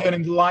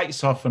turning the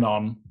lights off and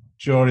on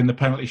during the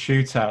penalty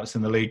shootouts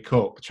in the League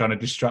Cup, trying to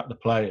distract the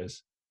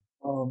players.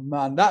 Oh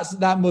man,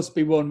 that must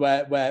be one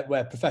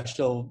where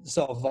professional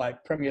sort of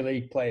like Premier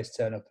League players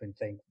turn up and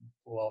think,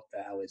 "What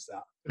the hell is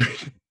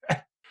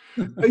that?"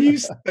 They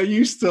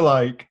used to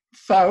like,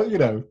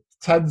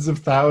 tens of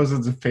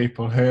thousands of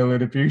people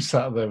hurling abuse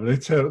at them, and they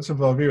turn up to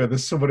Belle Vue, and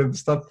there's someone in the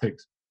stand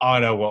thinks, "I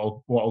know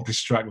what'll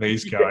distract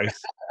these guys."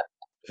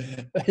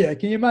 Yeah,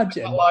 can you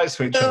imagine? That light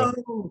switch on.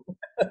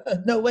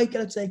 No way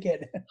can I take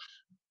it.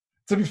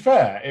 To be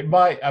fair, it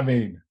might. I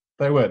mean,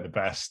 they weren't the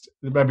best.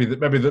 Maybe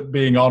that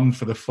being on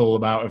for the full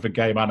amount of a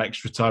game and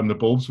extra time, the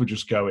bulbs were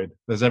just going.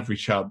 There's every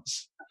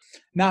chance.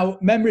 Now,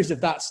 memories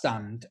of that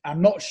stand.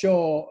 I'm not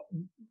sure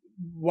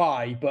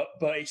why, but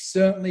it's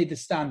certainly the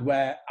stand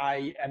where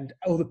I and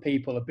other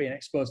people have been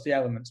exposed to the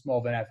elements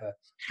more than ever.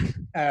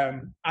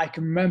 I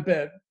can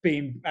remember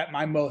being at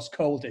my most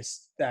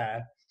coldest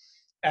there,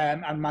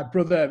 and my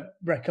brother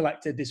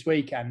recollected this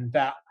weekend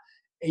that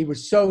he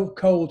was so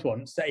cold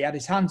once that he had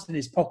his hands in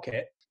his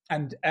pocket,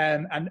 and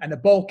a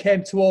ball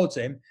came towards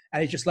him,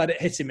 and he just let it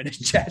hit him in his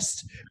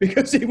chest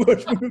because it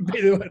wouldn't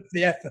be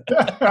the effort.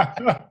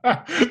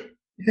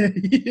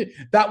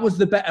 That was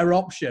the better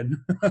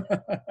option.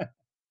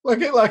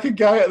 Like a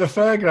guy at the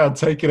fairground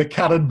taking a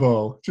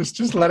cannonball.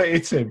 Just let it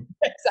hit him.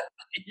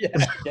 Exactly.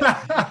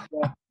 Yeah.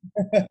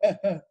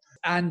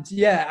 And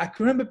yeah, I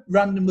can remember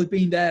randomly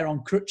being there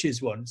on crutches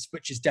once,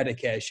 which is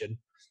dedication.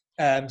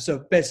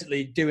 So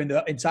basically doing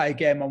the entire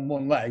game on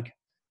one leg.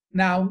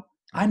 Now,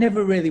 I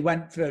never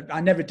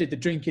did the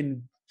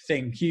drinking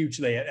thing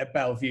hugely at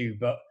Belle Vue,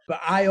 but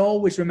I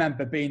always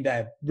remember being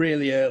there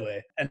really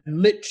early and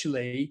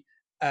literally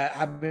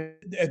having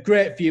a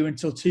great view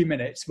until 2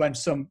 minutes when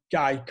some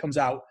guy comes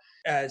out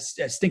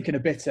stinking a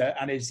bitter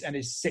and is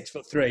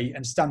 6'3"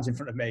 and stands in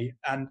front of me,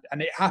 and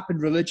it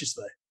happened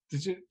religiously.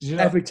 Did you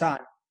every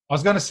time? I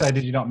was going to say,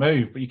 did you not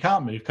move? But you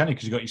can't move, can you?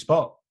 Because you got your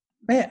spot.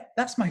 Mate,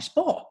 that's my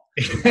spot.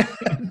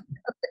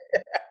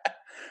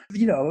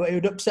 You know, it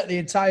would upset the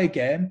entire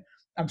game.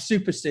 I'm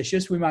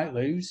superstitious. We might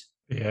lose.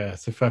 Yeah,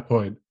 it's a fair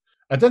point.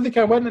 I don't think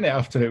I went in it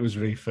after it was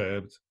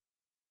refurbed.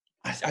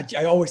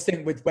 I always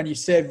think when you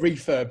say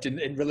refurbed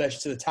in relation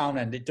to the town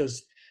end, it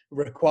does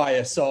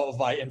require sort of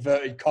like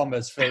inverted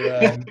commas for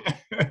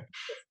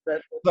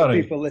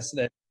people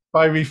listening.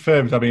 By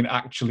refurbed, I mean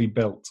actually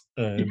built.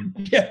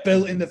 Yeah,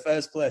 built in the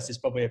first place is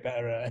probably a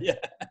better. Yeah.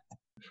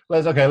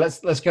 Let's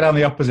go down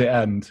the opposite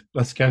end.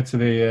 Let's go to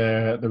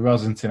the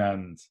Rosington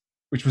end,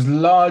 which was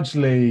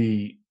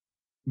largely,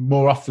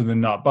 more often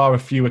than not, bar a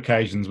few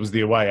occasions, was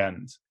the away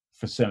end.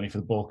 Certainly for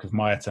the bulk of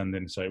my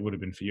attending, so it would have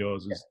been for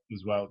yours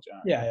as well,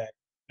 Jack.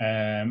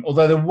 Yeah.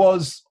 Although there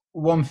was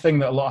one thing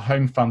that a lot of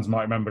home fans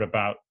might remember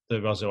about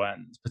the Rosso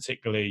end,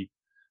 particularly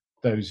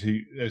those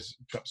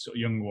sort of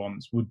younger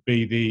ones, would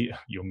be the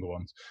younger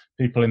ones,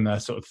 people in their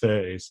sort of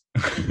 30s.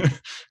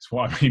 That's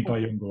what I mean by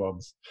younger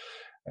ones.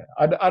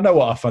 I know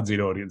what our fanzine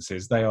audience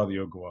is; they are the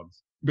younger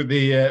ones. But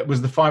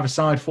was the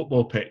five-a-side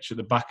football pitch at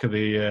the back of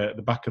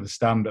the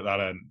stand at that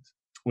end,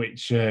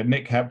 which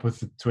Nick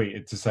Hepworth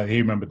tweeted to say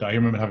he remembered that. He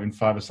remembered having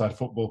five-a-side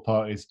football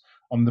parties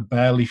on the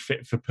barely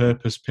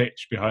fit-for-purpose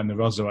pitch behind the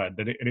Rosso end.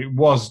 And it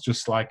was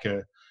just like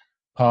a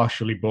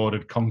partially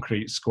bordered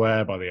concrete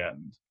square by the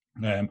end.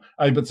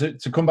 But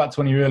to come back to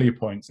one of your earlier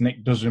points,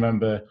 Nick does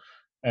remember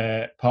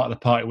part of the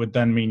party would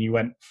then mean you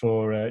went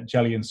for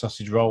jelly and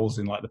sausage rolls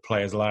in like the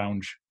players'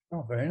 lounge.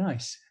 Oh, very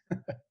nice.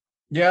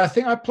 Yeah, I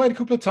think I played a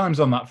couple of times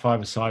on that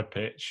five-a-side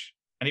pitch.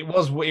 And it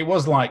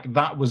was like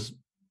that was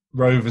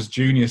Rovers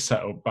junior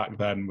setup back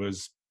then,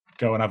 was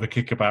go and have a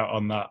kickabout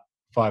on that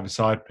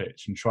five-a-side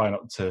pitch and try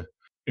not to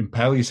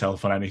impale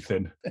yourself on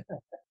anything.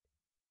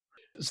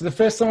 So the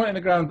first time I went in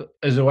the ground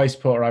as a away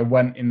supporter, I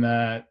went in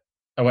the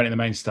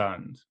main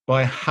stand, but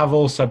I have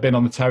also been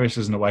on the terrace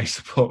as an away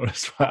supporter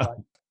as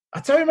well. I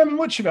don't remember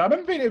much of it. I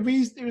remember it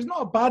was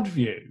not a bad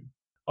view.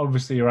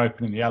 Obviously, you're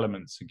opening the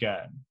elements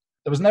again.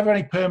 There was never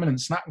any permanent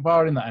snack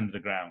bar in that end of the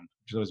ground,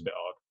 which was always a bit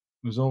odd.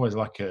 It was always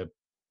like a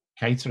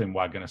catering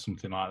wagon or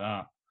something like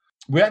that.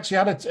 We actually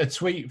had a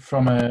tweet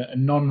from a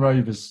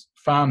non-Rovers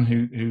fan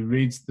who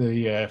reads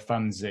the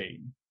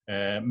fanzine,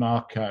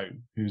 Marco,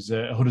 who's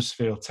a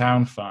Huddersfield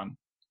Town fan.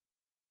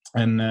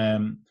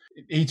 And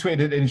he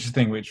tweeted an interesting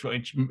thing, which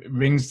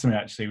rings to me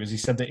actually, was he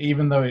said that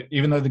even though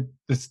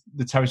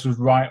the terrace was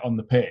right on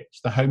the pitch,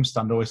 the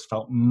homestand always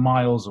felt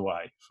miles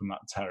away from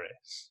that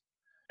terrace.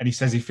 And he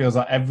says he feels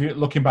like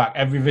looking back,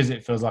 every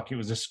visit feels like it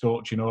was a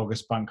scorching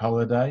August bank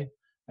holiday,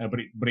 but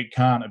it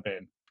can't have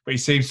been. But he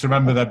seems to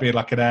remember there being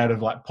like an air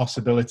of like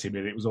possibility,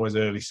 but it was always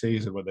early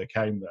season when they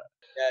came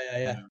there.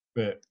 Yeah.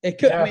 But it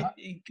could have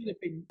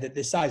been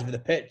the size of the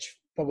pitch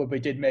probably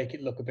did make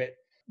it look a bit,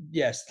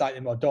 slightly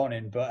more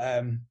daunting.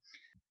 But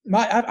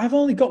I've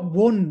only got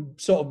one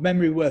sort of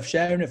memory worth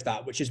sharing of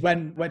that, which is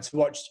when I went to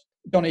watch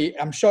Donny.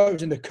 I'm sure it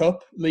was in the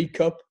League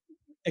Cup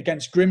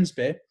against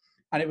Grimsby,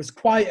 and it was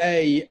quite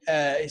a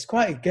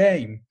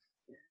game.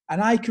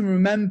 And I can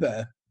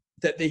remember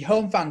that the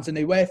home fans and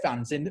the away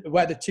fans, in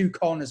where the two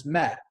corners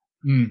met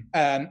of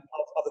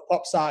the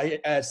pop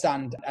side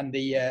stand and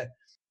the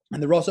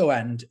Rosso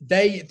end,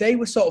 they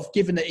were sort of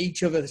giving at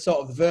each other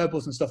sort of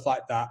verbals and stuff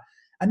like that.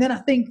 And then I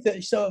think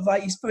that sort of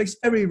like it's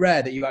very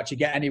rare that you actually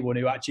get anyone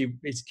who actually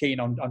is keen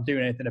on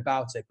doing anything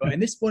about it. But in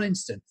this one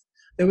instance,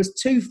 there was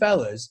two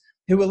fellas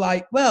who were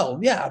like, well,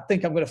 yeah, I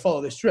think I'm going to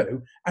follow this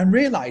through, and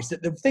realised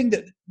that the thing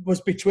that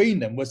was between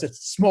them was a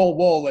small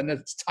wall and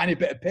a tiny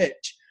bit of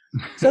pitch.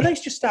 So they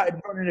just started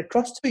running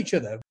across to each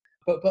other.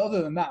 But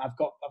other than that, I've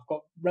got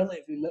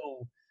relatively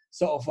little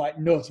sort of like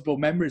notable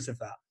memories of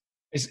that.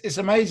 It's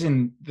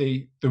amazing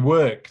the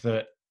work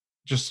that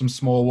just some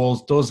small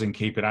walls does in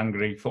keeping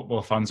angry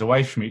football fans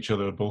away from each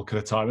other the bulk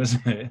of the time,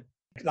 isn't it?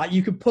 Like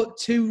you could put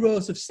 2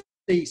 rows of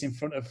seats in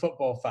front of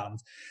football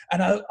fans,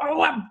 and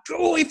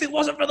if it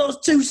wasn't for those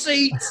 2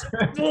 seats,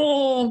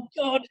 oh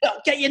God,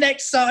 I'll get you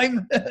next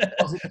time.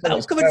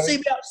 I'll come and see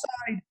me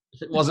outside.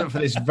 If it wasn't for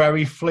this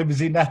very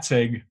flimsy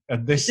netting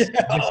and this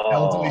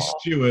elderly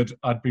steward,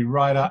 I'd be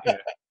right at you.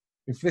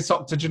 If this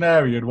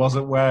octogenarian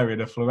wasn't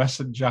wearing a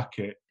fluorescent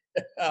jacket.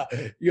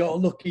 You're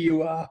lucky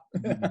you are.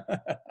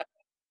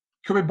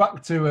 Coming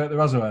back to the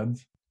Rosso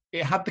end,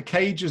 it had the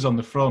cages on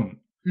the front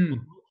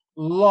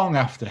long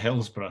after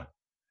Hillsborough.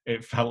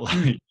 It felt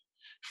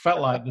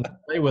like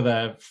they were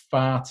there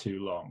far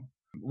too long.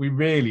 We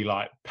really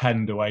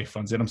penned away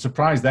fans in. I'm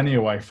surprised any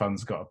away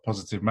fans got a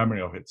positive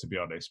memory of it, to be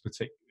honest,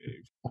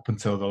 particularly up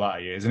until the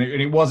latter years. And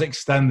it was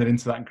extended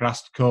into that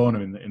grassed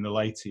corner in the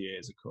later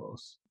years, of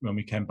course, when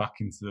we came back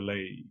into the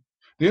league.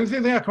 The only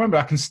thing I can remember,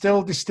 I can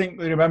still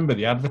distinctly remember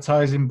the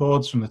advertising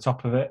boards from the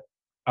top of it.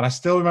 And I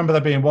still remember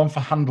there being one for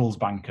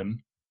Handelsbanken.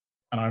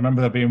 And I remember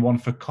there being one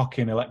for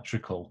Cocking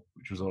Electrical,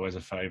 which was always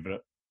a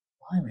favourite.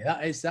 Blimey,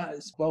 that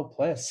is well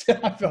placed.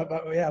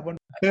 Yeah,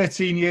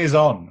 13 years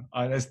on,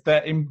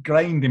 they're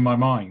ingrained in my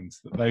mind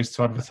that those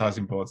two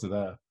advertising boards are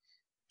there.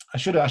 I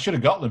should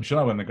have got them,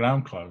 shouldn't I, when the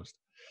ground closed?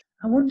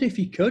 I wonder if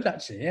you could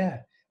actually. Yeah,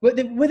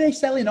 were they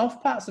selling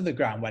off parts of the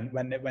ground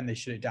when they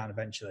shut it down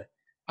eventually?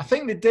 I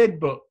think they did,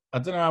 but I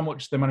don't know how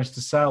much they managed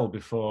to sell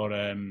before.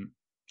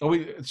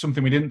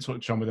 Something we didn't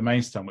touch on with the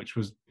main stand, which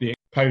was the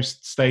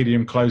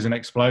post-stadium closing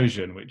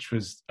explosion, which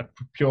was a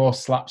pure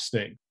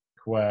slapstick,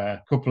 where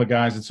a couple of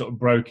guys had sort of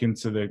broke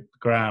into the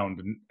ground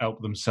and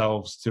helped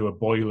themselves to a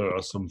boiler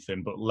or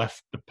something, but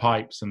left the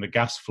pipes and the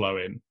gas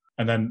flowing.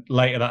 And then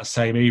later that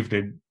same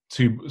evening,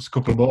 a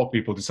couple more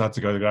people decided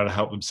to go to the ground and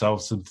help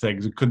themselves some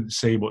things and couldn't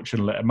see much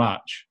and lit a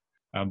match.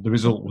 The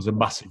result was a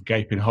massive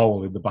gaping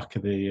hole in the back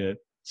of the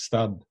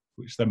stand,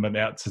 which then meant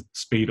they had to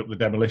speed up the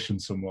demolition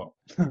somewhat.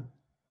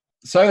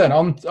 So then,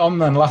 on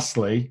then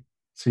lastly,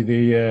 to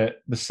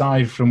the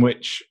side from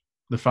which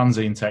the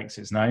fanzine takes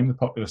its name, the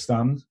popular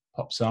stand,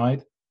 Pop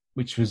side,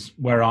 which was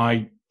where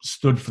I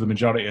stood for the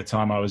majority of the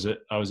time I was at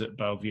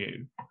Belle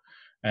Vue.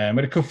 We had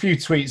a few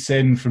tweets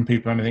in from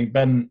people, and I think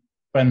Ben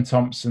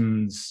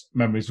Thompson's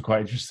memories were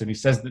quite interesting. He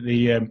says that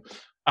the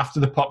after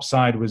the Pop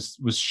side was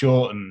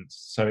shortened,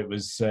 so it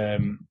was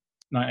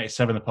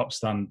 1987. The Pop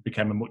stand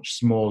became a much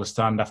smaller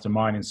stand after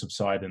mining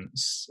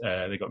subsidence.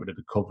 They got rid of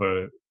the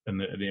cover and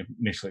the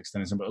initial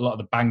extension, but a lot of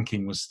the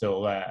banking was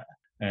still there.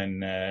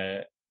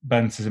 And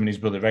Ben says him and his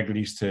brother regularly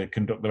used to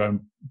conduct their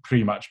own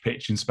pre-match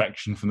pitch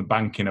inspection from the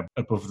banking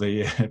above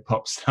the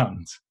Pop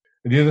stand.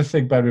 The other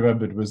thing Ben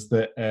remembered was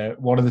that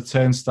one of the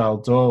turnstile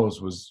doors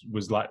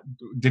was like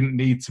didn't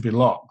need to be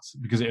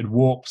locked because it had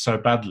warped so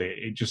badly.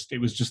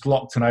 It was just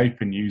locked and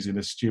open using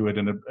a steward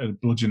and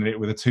bludgeoning it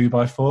with a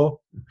 2x4.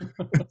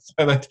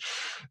 So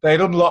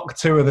they'd unlock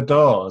two of the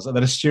doors, and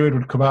then a steward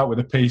would come out with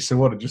a piece of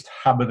wood and just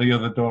hammer the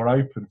other door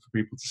open for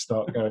people to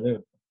start going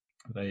in.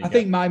 I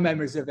think my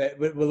memories of it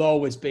will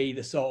always be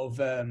the sort of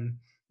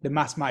the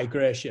mass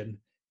migration,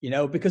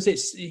 because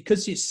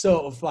it's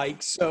sort of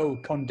like so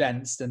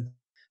condensed and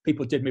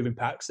people did move in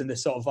packs, and they're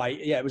sort of like,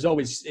 it was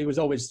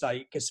always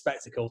like a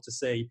spectacle to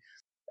see,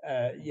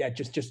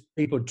 just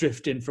people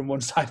drifting from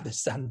one side of the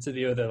stand to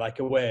the other like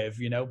a wave,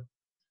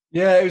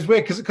 Yeah, it was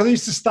weird because I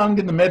used to stand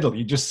in the middle.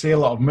 You just see a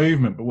lot of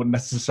movement, but wouldn't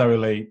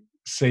necessarily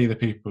see the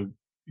people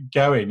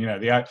going. You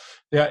had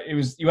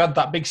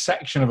that big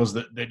section of us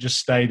that just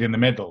stayed in the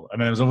middle,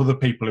 and then there was other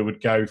people who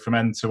would go from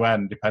end to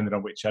end depending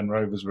on which end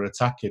Rovers were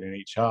attacking in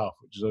each half,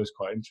 which is always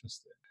quite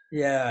interesting.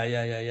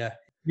 Yeah.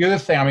 The other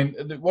thing,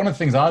 one of the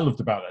things I loved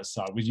about that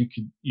side was you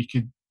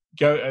could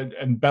go,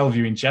 and Belle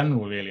Vue in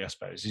general, really, I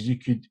suppose, is you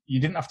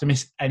didn't have to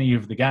miss any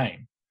of the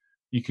game.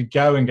 You could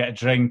go and get a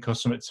drink or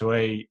something to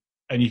eat,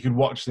 and you could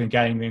watch the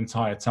game the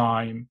entire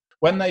time.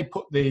 When they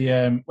put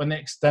when they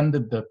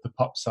extended the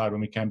Pop side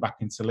when we came back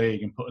into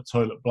league and put a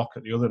toilet block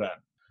at the other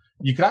end,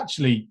 you could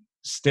actually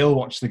still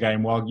watch the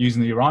game while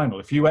using the urinal.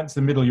 If you went to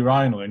the middle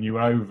urinal and you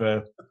were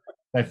over,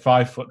 say,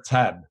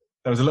 5'10",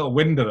 there was a little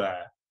window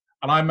there,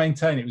 and I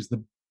maintain it was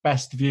the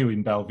best view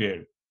in Belle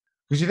Vue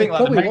because you think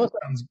like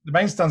the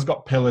main stand's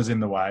got pillars in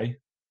the way,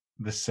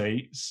 the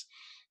seats,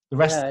 the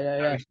rest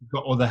of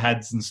got other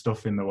heads and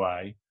stuff in the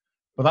way,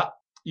 but that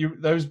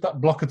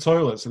block of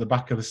toilets at the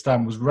back of the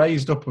stand was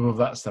raised up above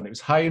that stand. It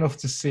was high enough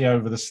to see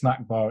over the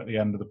snack bar at the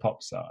end of the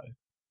Pop side.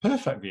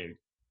 Perfect view.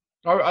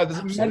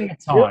 There's many a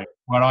time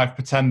where I've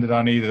pretended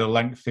I needed a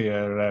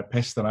lengthier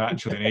piss than I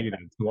actually needed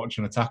to watch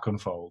an attack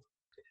unfold.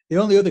 The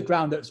only other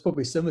ground that's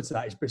probably similar to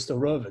that is Bristol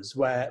Rovers,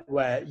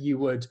 where you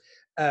would,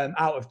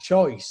 out of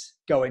choice,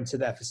 go into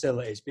their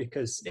facilities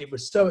because it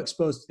was so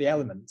exposed to the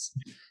elements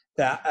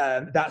that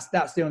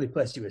that's the only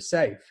place you were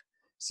safe.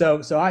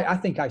 So I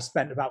think I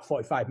spent about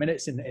 45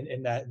 minutes in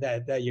their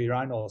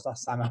urinals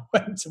last time I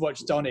went to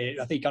watch Donny,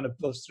 I think on a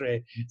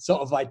 +3,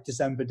 sort of like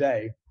December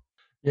day.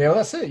 Yeah, well,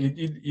 that's it.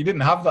 You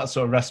didn't have that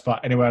sort of respite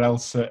anywhere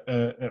else at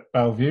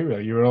Belle Vue,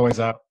 really. You were always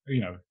out,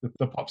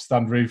 the Pop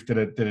stand roof did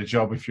a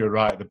job if you were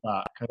right at the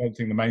back. I don't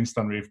think the main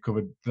stand roof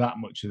covered that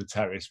much of the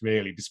terrace,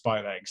 really,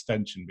 despite that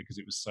extension, because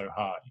it was so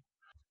high.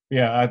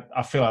 Yeah,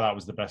 I feel like that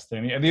was the best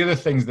thing. And the other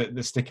things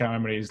that stick out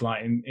in memory is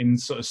like in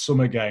sort of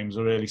summer games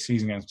or early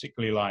season games,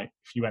 particularly like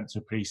if you went to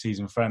a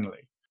pre-season friendly,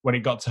 when it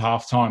got to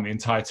half time, the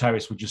entire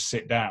terrace would just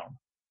sit down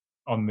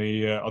on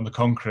the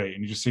concrete,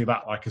 and you just see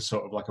that like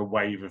a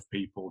wave of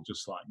people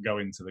just like go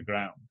into the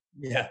ground.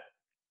 Yeah.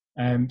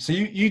 So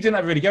you didn't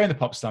ever really go in the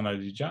Pop stand, though,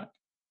 did you, Jack?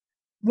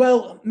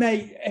 Well,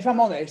 mate, if I'm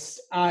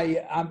honest,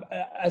 I am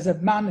as a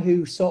man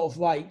who sort of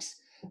likes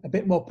a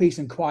bit more peace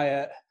and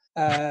quiet.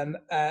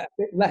 A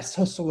bit less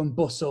hustle and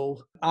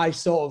bustle. I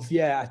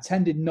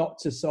tended not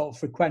to sort of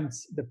frequent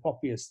the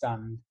popular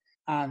stand,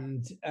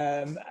 and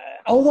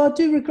although I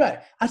do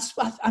regret,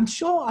 I'm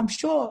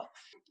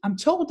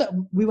told that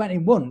we went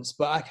in once,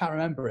 but I can't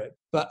remember it.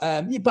 But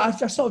I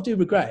sort of do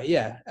regret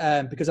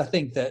it, because I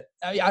think that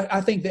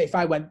if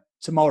I went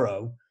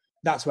tomorrow,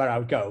 that's where I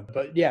would go.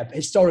 But yeah,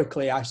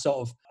 historically, I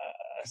sort of.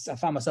 I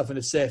found myself in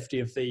the safety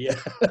of the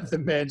the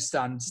main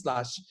stand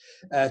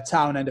 /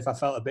 town end if I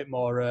felt a bit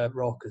more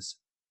raucous.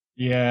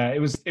 Yeah, it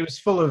was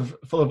full of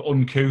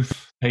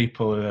uncouth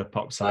people in the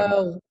pop side,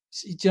 Well,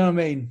 do you know what I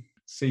mean?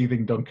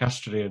 seething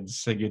Doncastrians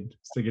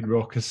singing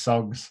raucous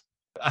songs.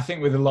 I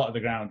think with a lot of the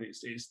ground,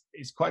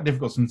 it's quite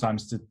difficult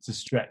sometimes to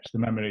stretch the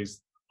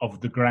memories of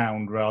the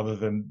ground rather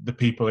than the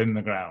people in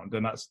the ground,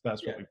 and that's what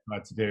we've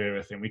tried to do here.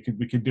 I think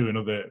we could do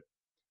another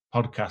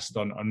podcast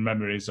on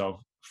memories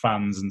of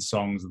fans and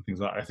songs and things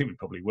like that. I think we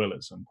probably will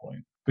at some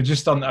point. But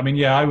just on, I mean,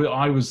 yeah,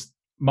 I was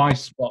my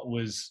spot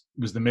was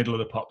the middle of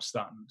the pop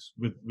stand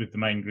with the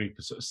main group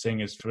of sort of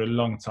singers for a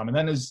long time, and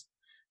then as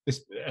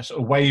this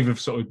sort of wave of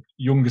sort of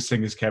younger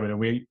singers came in,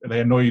 and they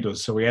annoyed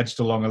us, so we edged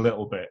along a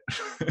little bit.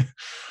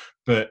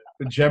 but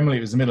generally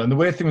it was the middle. And the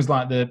weird thing was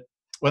like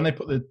when they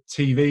put the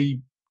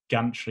TV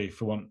gantry,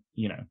 for one,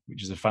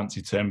 which is a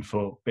fancy term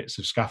for bits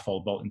of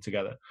scaffold bolting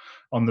together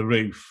on the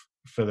roof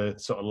for the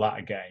sort of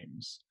latter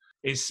games.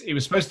 It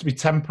was supposed to be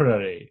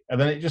temporary, and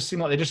then it just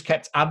seemed like they just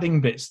kept adding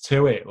bits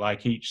to it,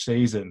 like each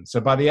season. So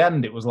by the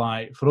end, it was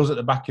like, for us at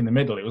the back in the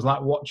middle, it was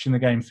like watching the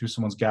game through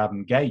someone's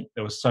garden gate.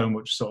 There was so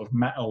much sort of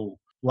metal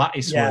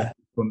lattice work in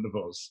front of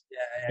us,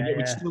 and yet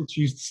we'd still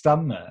choose to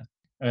stand there.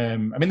 I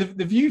mean,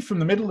 the view from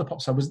the middle of the pop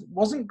side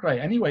wasn't great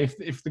anyway.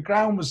 If the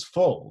ground was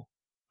full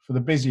for the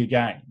busier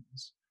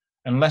games,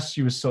 unless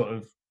you were sort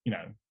of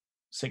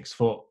 6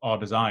 foot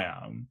odd as I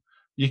am,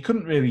 you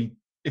couldn't really.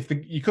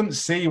 You couldn't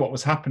see what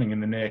was happening in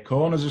the near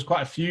corners. There's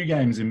quite a few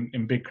games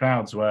in big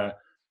crowds where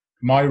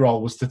my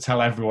role was to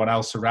tell everyone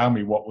else around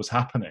me what was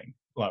happening,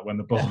 like when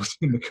the ball was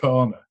in the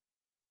corner.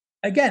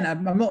 Again,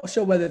 I'm not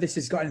sure whether this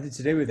has got anything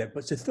to do with it,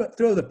 but to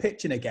throw the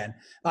pitch in again,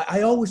 like,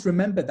 I always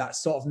remember that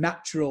sort of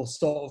natural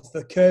sort of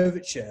the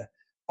curvature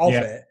of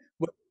it,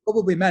 which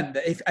probably meant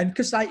that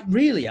because like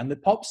really on the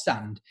pop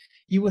stand,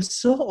 you were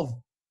sort of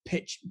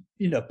pitch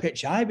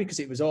high, because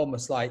it was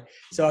almost like,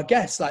 so I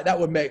guess like that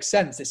would make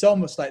sense. It's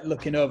almost like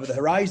looking over the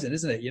horizon,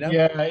 isn't it?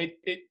 Yeah,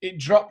 it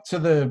dropped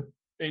a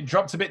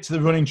bit to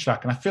the running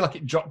track, and I feel like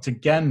it dropped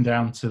again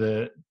down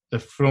to the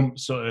front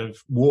sort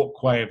of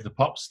walkway of the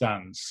pop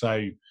stand.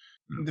 So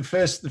the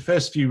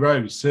first few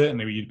rows,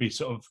 certainly, where you'd be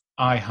sort of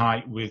eye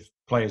height with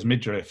players'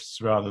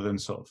 midriffs rather than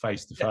sort of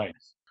face to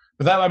face.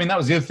 But that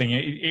was the other thing.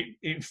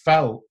 It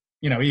felt,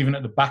 even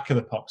at the back of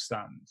the pop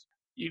stand,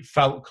 it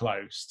felt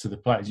close to the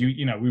players.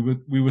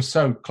 We were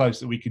so close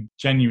that we could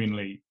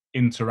genuinely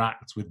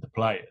interact with the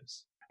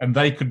players, and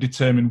they could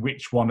determine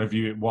which one of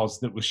you it was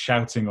that was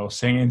shouting or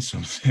singing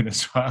something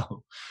as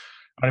well.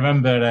 I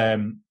remember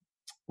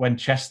when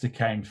Chester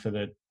came for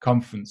the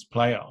conference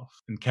playoff,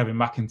 and Kevin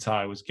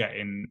McIntyre was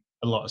getting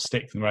a lot of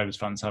stick from the Rovers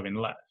fans having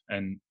left,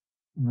 and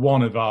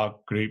one of our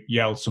group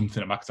yelled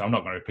something at McIntyre. I'm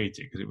not going to repeat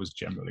it because it was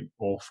generally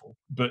awful.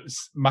 But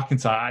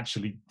McIntyre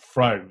actually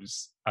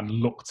froze and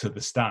looked to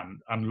the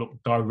stand and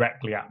looked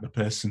directly at the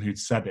person who'd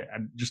said it.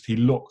 And he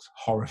looked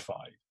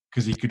horrified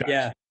because he could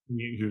actually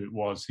see who it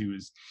was who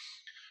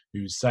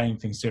was saying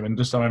things to him. And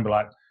just I remember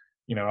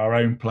our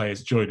own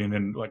players joining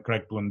in, like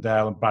Greg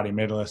Blundell and Barry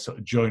Middler, sort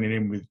of joining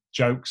in with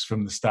jokes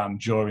from the stand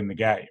during the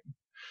game,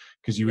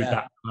 because you were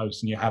that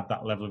close and you had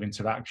that level of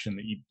interaction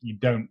that you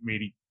don't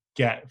really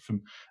get from.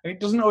 And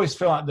it doesn't always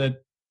feel like the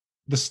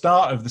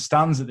start of the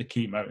stands at the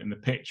Keepmoat in the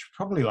pitch,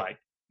 probably like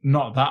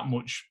not that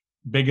much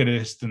bigger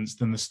distance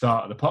than the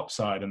start of the pop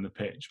side and the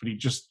pitch, but it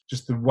just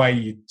the way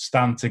you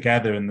stand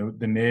together and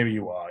the nearer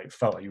you are, it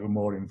felt like you were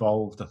more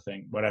involved, I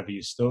think, wherever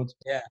you stood.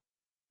 Yeah,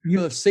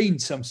 you'll have seen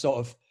some sort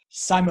of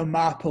Simon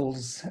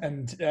Marples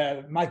and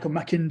Michael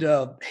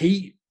McIndoe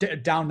heat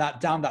down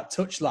that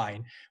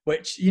touchline,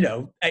 which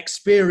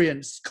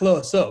experienced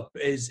close up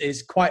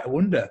is quite a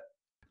wonder.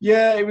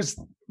 Yeah,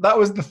 that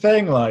was the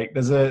thing. Like,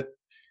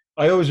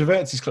 I always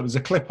revert to this clip. There's a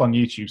clip on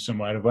YouTube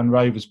somewhere of when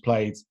Rovers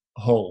played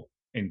Hull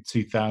in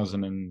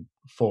 2004-05.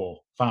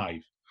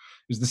 It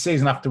was the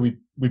season after we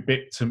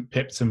pipped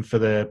them for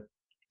the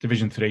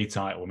Division 3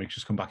 title, and we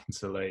just come back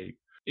into the league.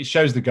 It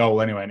shows the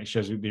goal anyway, and it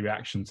shows the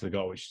reaction to the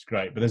goal, which is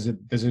great. But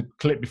there's a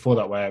clip before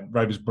that where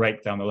Rovers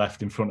break down the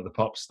left in front of the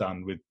pop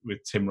stand with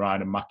Tim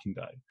Ryan and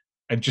McIndoe.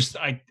 And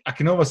I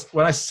can almost,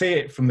 when I see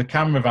it from the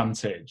camera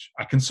vantage,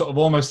 I can sort of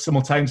almost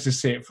simultaneously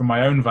see it from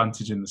my own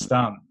vantage in the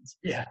stands.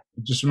 Yeah.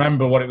 Just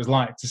remember what it was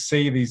like to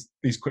see these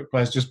quick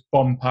players just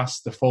bomb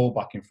past the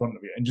fullback in front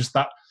of you, and just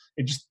that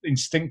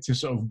instinctive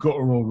sort of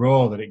guttural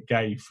roar that it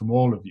gave from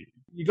all of you.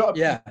 You got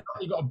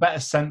a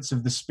better sense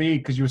of the speed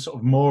because you were sort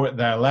of more at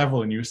their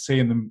level, and you were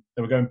seeing them.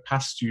 They were going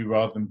past you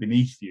rather than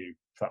beneath you.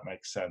 If that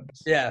makes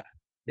sense. Yeah.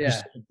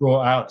 Just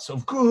brought out sort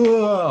of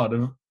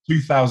good.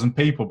 2,000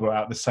 people brought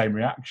out the same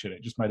reaction.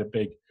 It just made a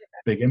big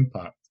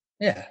impact.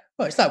 Yeah.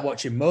 Well, it's like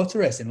watching motor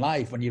racing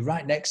live when you're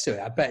right next to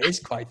it. I bet it's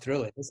quite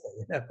thrilling,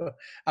 isn't it?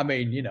 I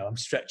mean, I'm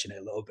stretching it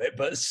a little bit,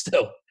 but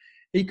still,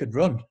 he could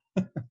run.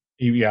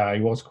 He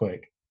was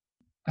quick.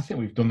 I think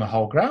we've done the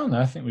whole ground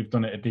there. I think we've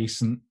done it a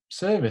decent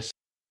service.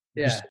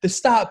 Yeah. The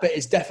start bit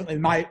is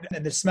definitely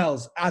and the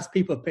smells, as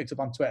people have picked up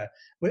on Twitter,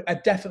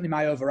 are definitely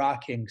my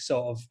overarching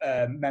sort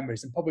of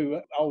memories, and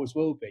probably always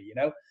will be,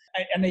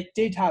 And it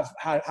did have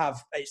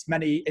its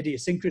many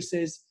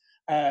idiosyncrasies.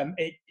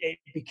 It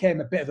became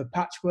a bit of a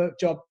patchwork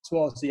job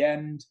towards the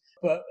end.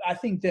 But I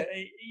think that,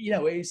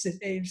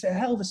 it's a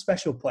hell of a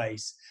special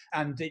place,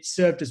 and it's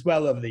served us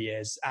well over the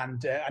years.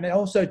 And it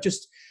also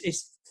just,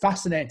 it's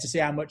fascinating to see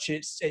how much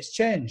it's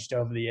changed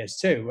over the years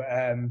too.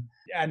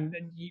 And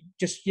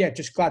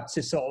just glad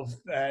to sort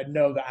of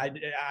know that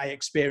I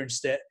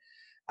experienced it,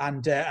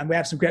 and we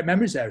have some great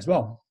memories there as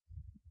well.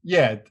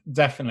 Yeah,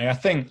 definitely. I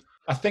think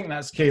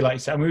that's key. Like you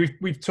said, I mean,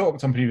 we've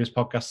talked on previous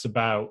podcasts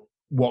about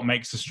what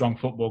makes a strong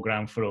football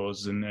ground for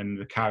us, and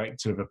the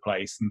character of a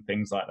place and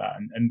things like that.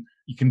 And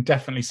you can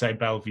definitely say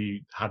Belle Vue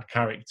had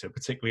character,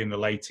 particularly in the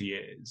later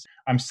years.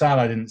 I'm sad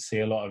I didn't see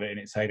a lot of it in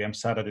its heyday. I'm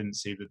sad I didn't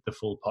see the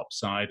full pop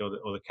side or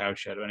the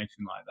cowshed or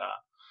anything like that.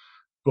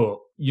 But,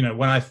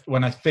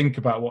 when I think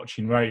about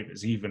watching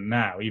Rovers, even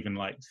now, even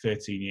like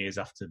 13 years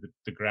after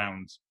the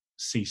ground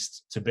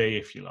ceased to be,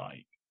 if you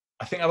like,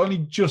 I think I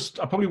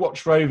probably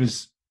watched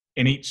Rovers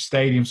in each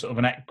stadium sort of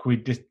an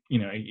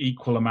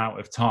equal amount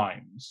of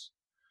times.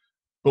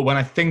 But when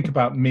I think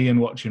about me and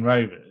watching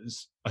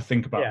Rovers, I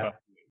think about Belle Vue.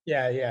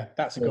 Yeah,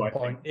 that's a good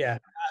point. Yeah,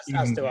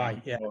 as do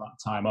I. Yeah, all that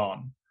time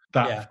on,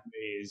 that for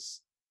me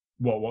is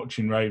what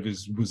watching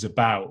Rovers was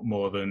about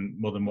more than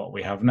what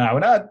we have now.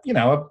 And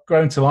I've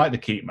grown to like the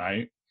Keat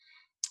Moat,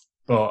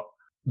 but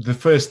the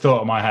first thought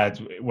in my head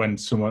when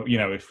someone,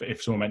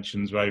 if someone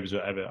mentions Rovers or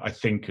whatever, I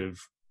think of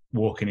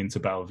walking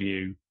into Belle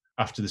Vue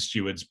after the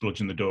stewards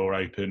bludgeon the door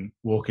open,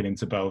 walking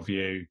into Belle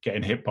Vue,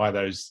 getting hit by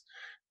those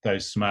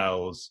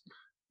smells,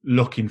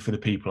 looking for the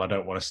people I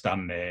don't want to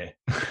stand near,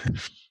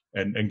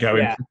 and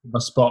going to my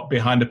spot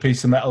behind a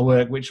piece of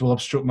metalwork which will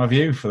obstruct my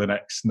view for the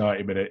next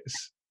 90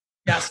 minutes.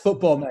 That's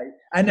football, mate.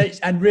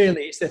 And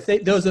really, it's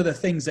those are the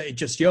things that are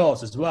just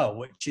yours as well,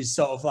 which is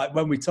sort of like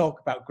when we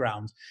talk about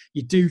grounds,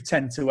 you do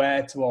tend to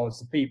err towards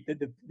the people,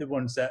 the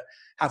ones that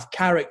have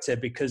character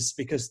because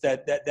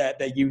they're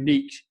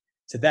unique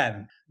to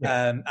them.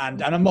 Yeah.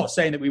 And I'm not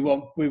saying that we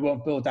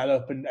won't build that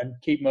up and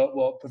Keat Moat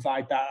won't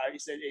provide that.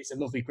 It's a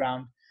lovely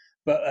ground.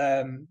 But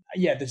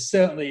there's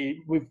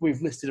certainly,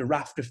 we've listed a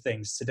raft of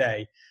things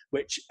today,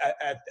 which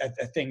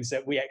are things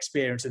that we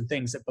experience and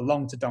things that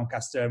belong to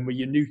Doncaster, and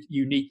we're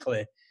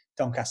uniquely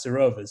Doncaster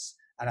Rovers.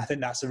 And I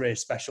think that's a really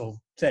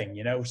special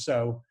thing,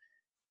 So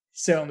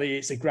certainly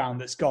it's a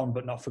ground that's gone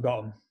but not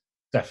forgotten.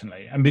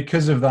 Definitely. And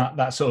because of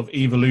that sort of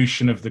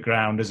evolution of the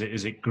ground as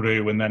it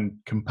grew and then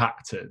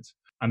compacted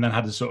and then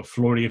had a sort of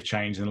flurry of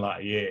change in the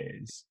latter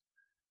years,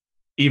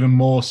 even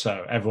more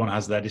so, everyone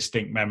has their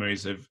distinct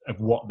memories of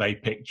what they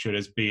picture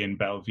as being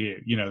Belle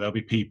Vue. There'll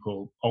be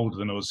people older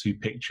than us who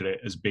picture it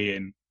as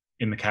being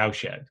in the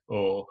cowshed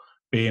or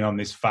being on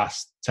this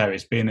vast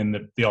terrace, being in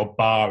the old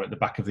bar at the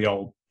back of the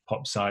old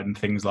pop side and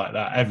things like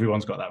that.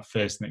 Everyone's got that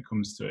first thing that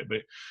comes to it.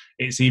 But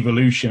its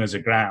evolution as a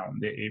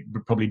ground, it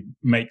probably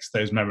makes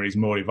those memories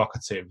more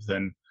evocative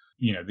than,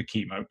 the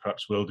Keat Moat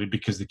perhaps will do,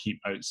 because the Keat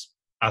Moat's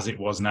as it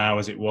was now,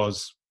 as it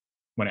was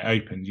when it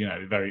opened,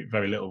 very,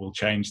 very little will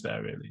change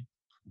there, really.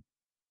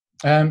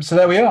 So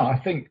there we are. I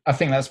think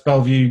that's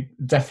Belle Vue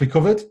definitely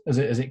covered as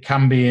it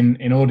can be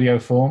in audio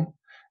form.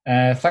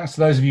 Thanks to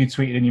those of you who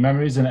tweeted in your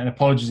memories, and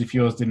apologies if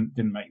yours didn't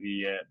make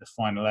the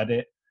final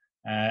edit.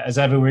 As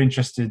ever, we're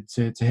interested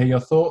to hear your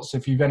thoughts.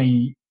 If you've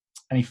any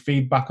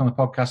feedback on the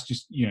podcast,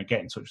 just get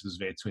in touch with us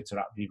via Twitter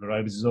at Viva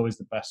Rovers is always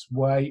the best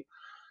way.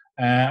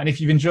 And if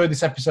you've enjoyed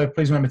this episode,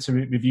 please remember to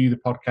review the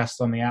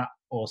podcast on the app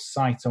or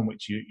site on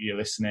which you're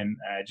listening.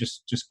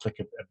 Just click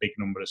a big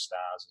number of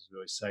stars, as we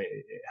always say.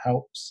 It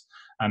helps.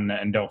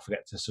 And don't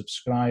forget to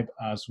subscribe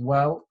as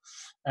well.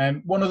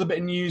 One other bit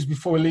of news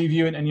before we leave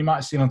you, and you might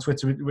have seen on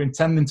Twitter, we're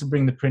intending to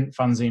bring the print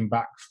fanzine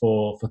back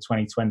for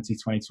 2020,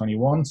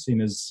 2021,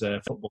 seeing as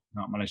football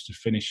can't manage to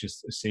finish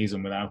a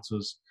season without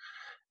us.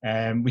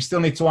 We still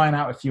need to iron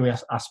out a few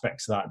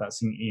aspects of that.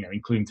 That's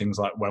including things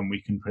like when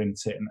we can print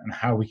it and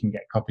how we can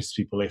get copies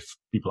to people if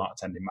people aren't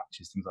attending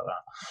matches, things like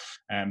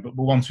that. But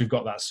once we've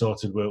got that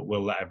sorted,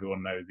 we'll let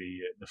everyone know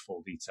the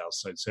full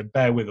details. So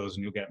bear with us,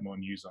 and you'll get more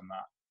news on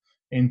that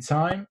in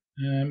time.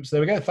 So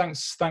there we go.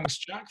 Thanks,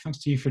 Jack. Thanks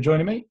to you for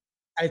joining me.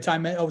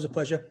 Anytime, mate. Always a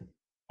pleasure.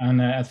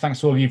 And thanks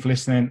to all of you for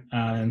listening.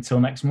 And until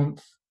next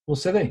month, we'll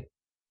see you.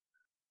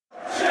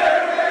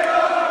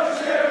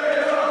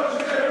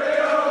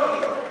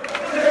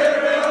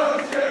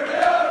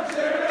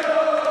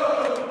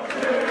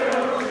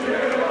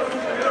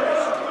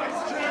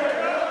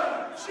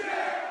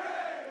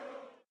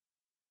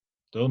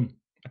 Done.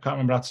 I can't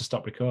remember how to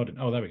stop recording.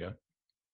 Oh, there we go.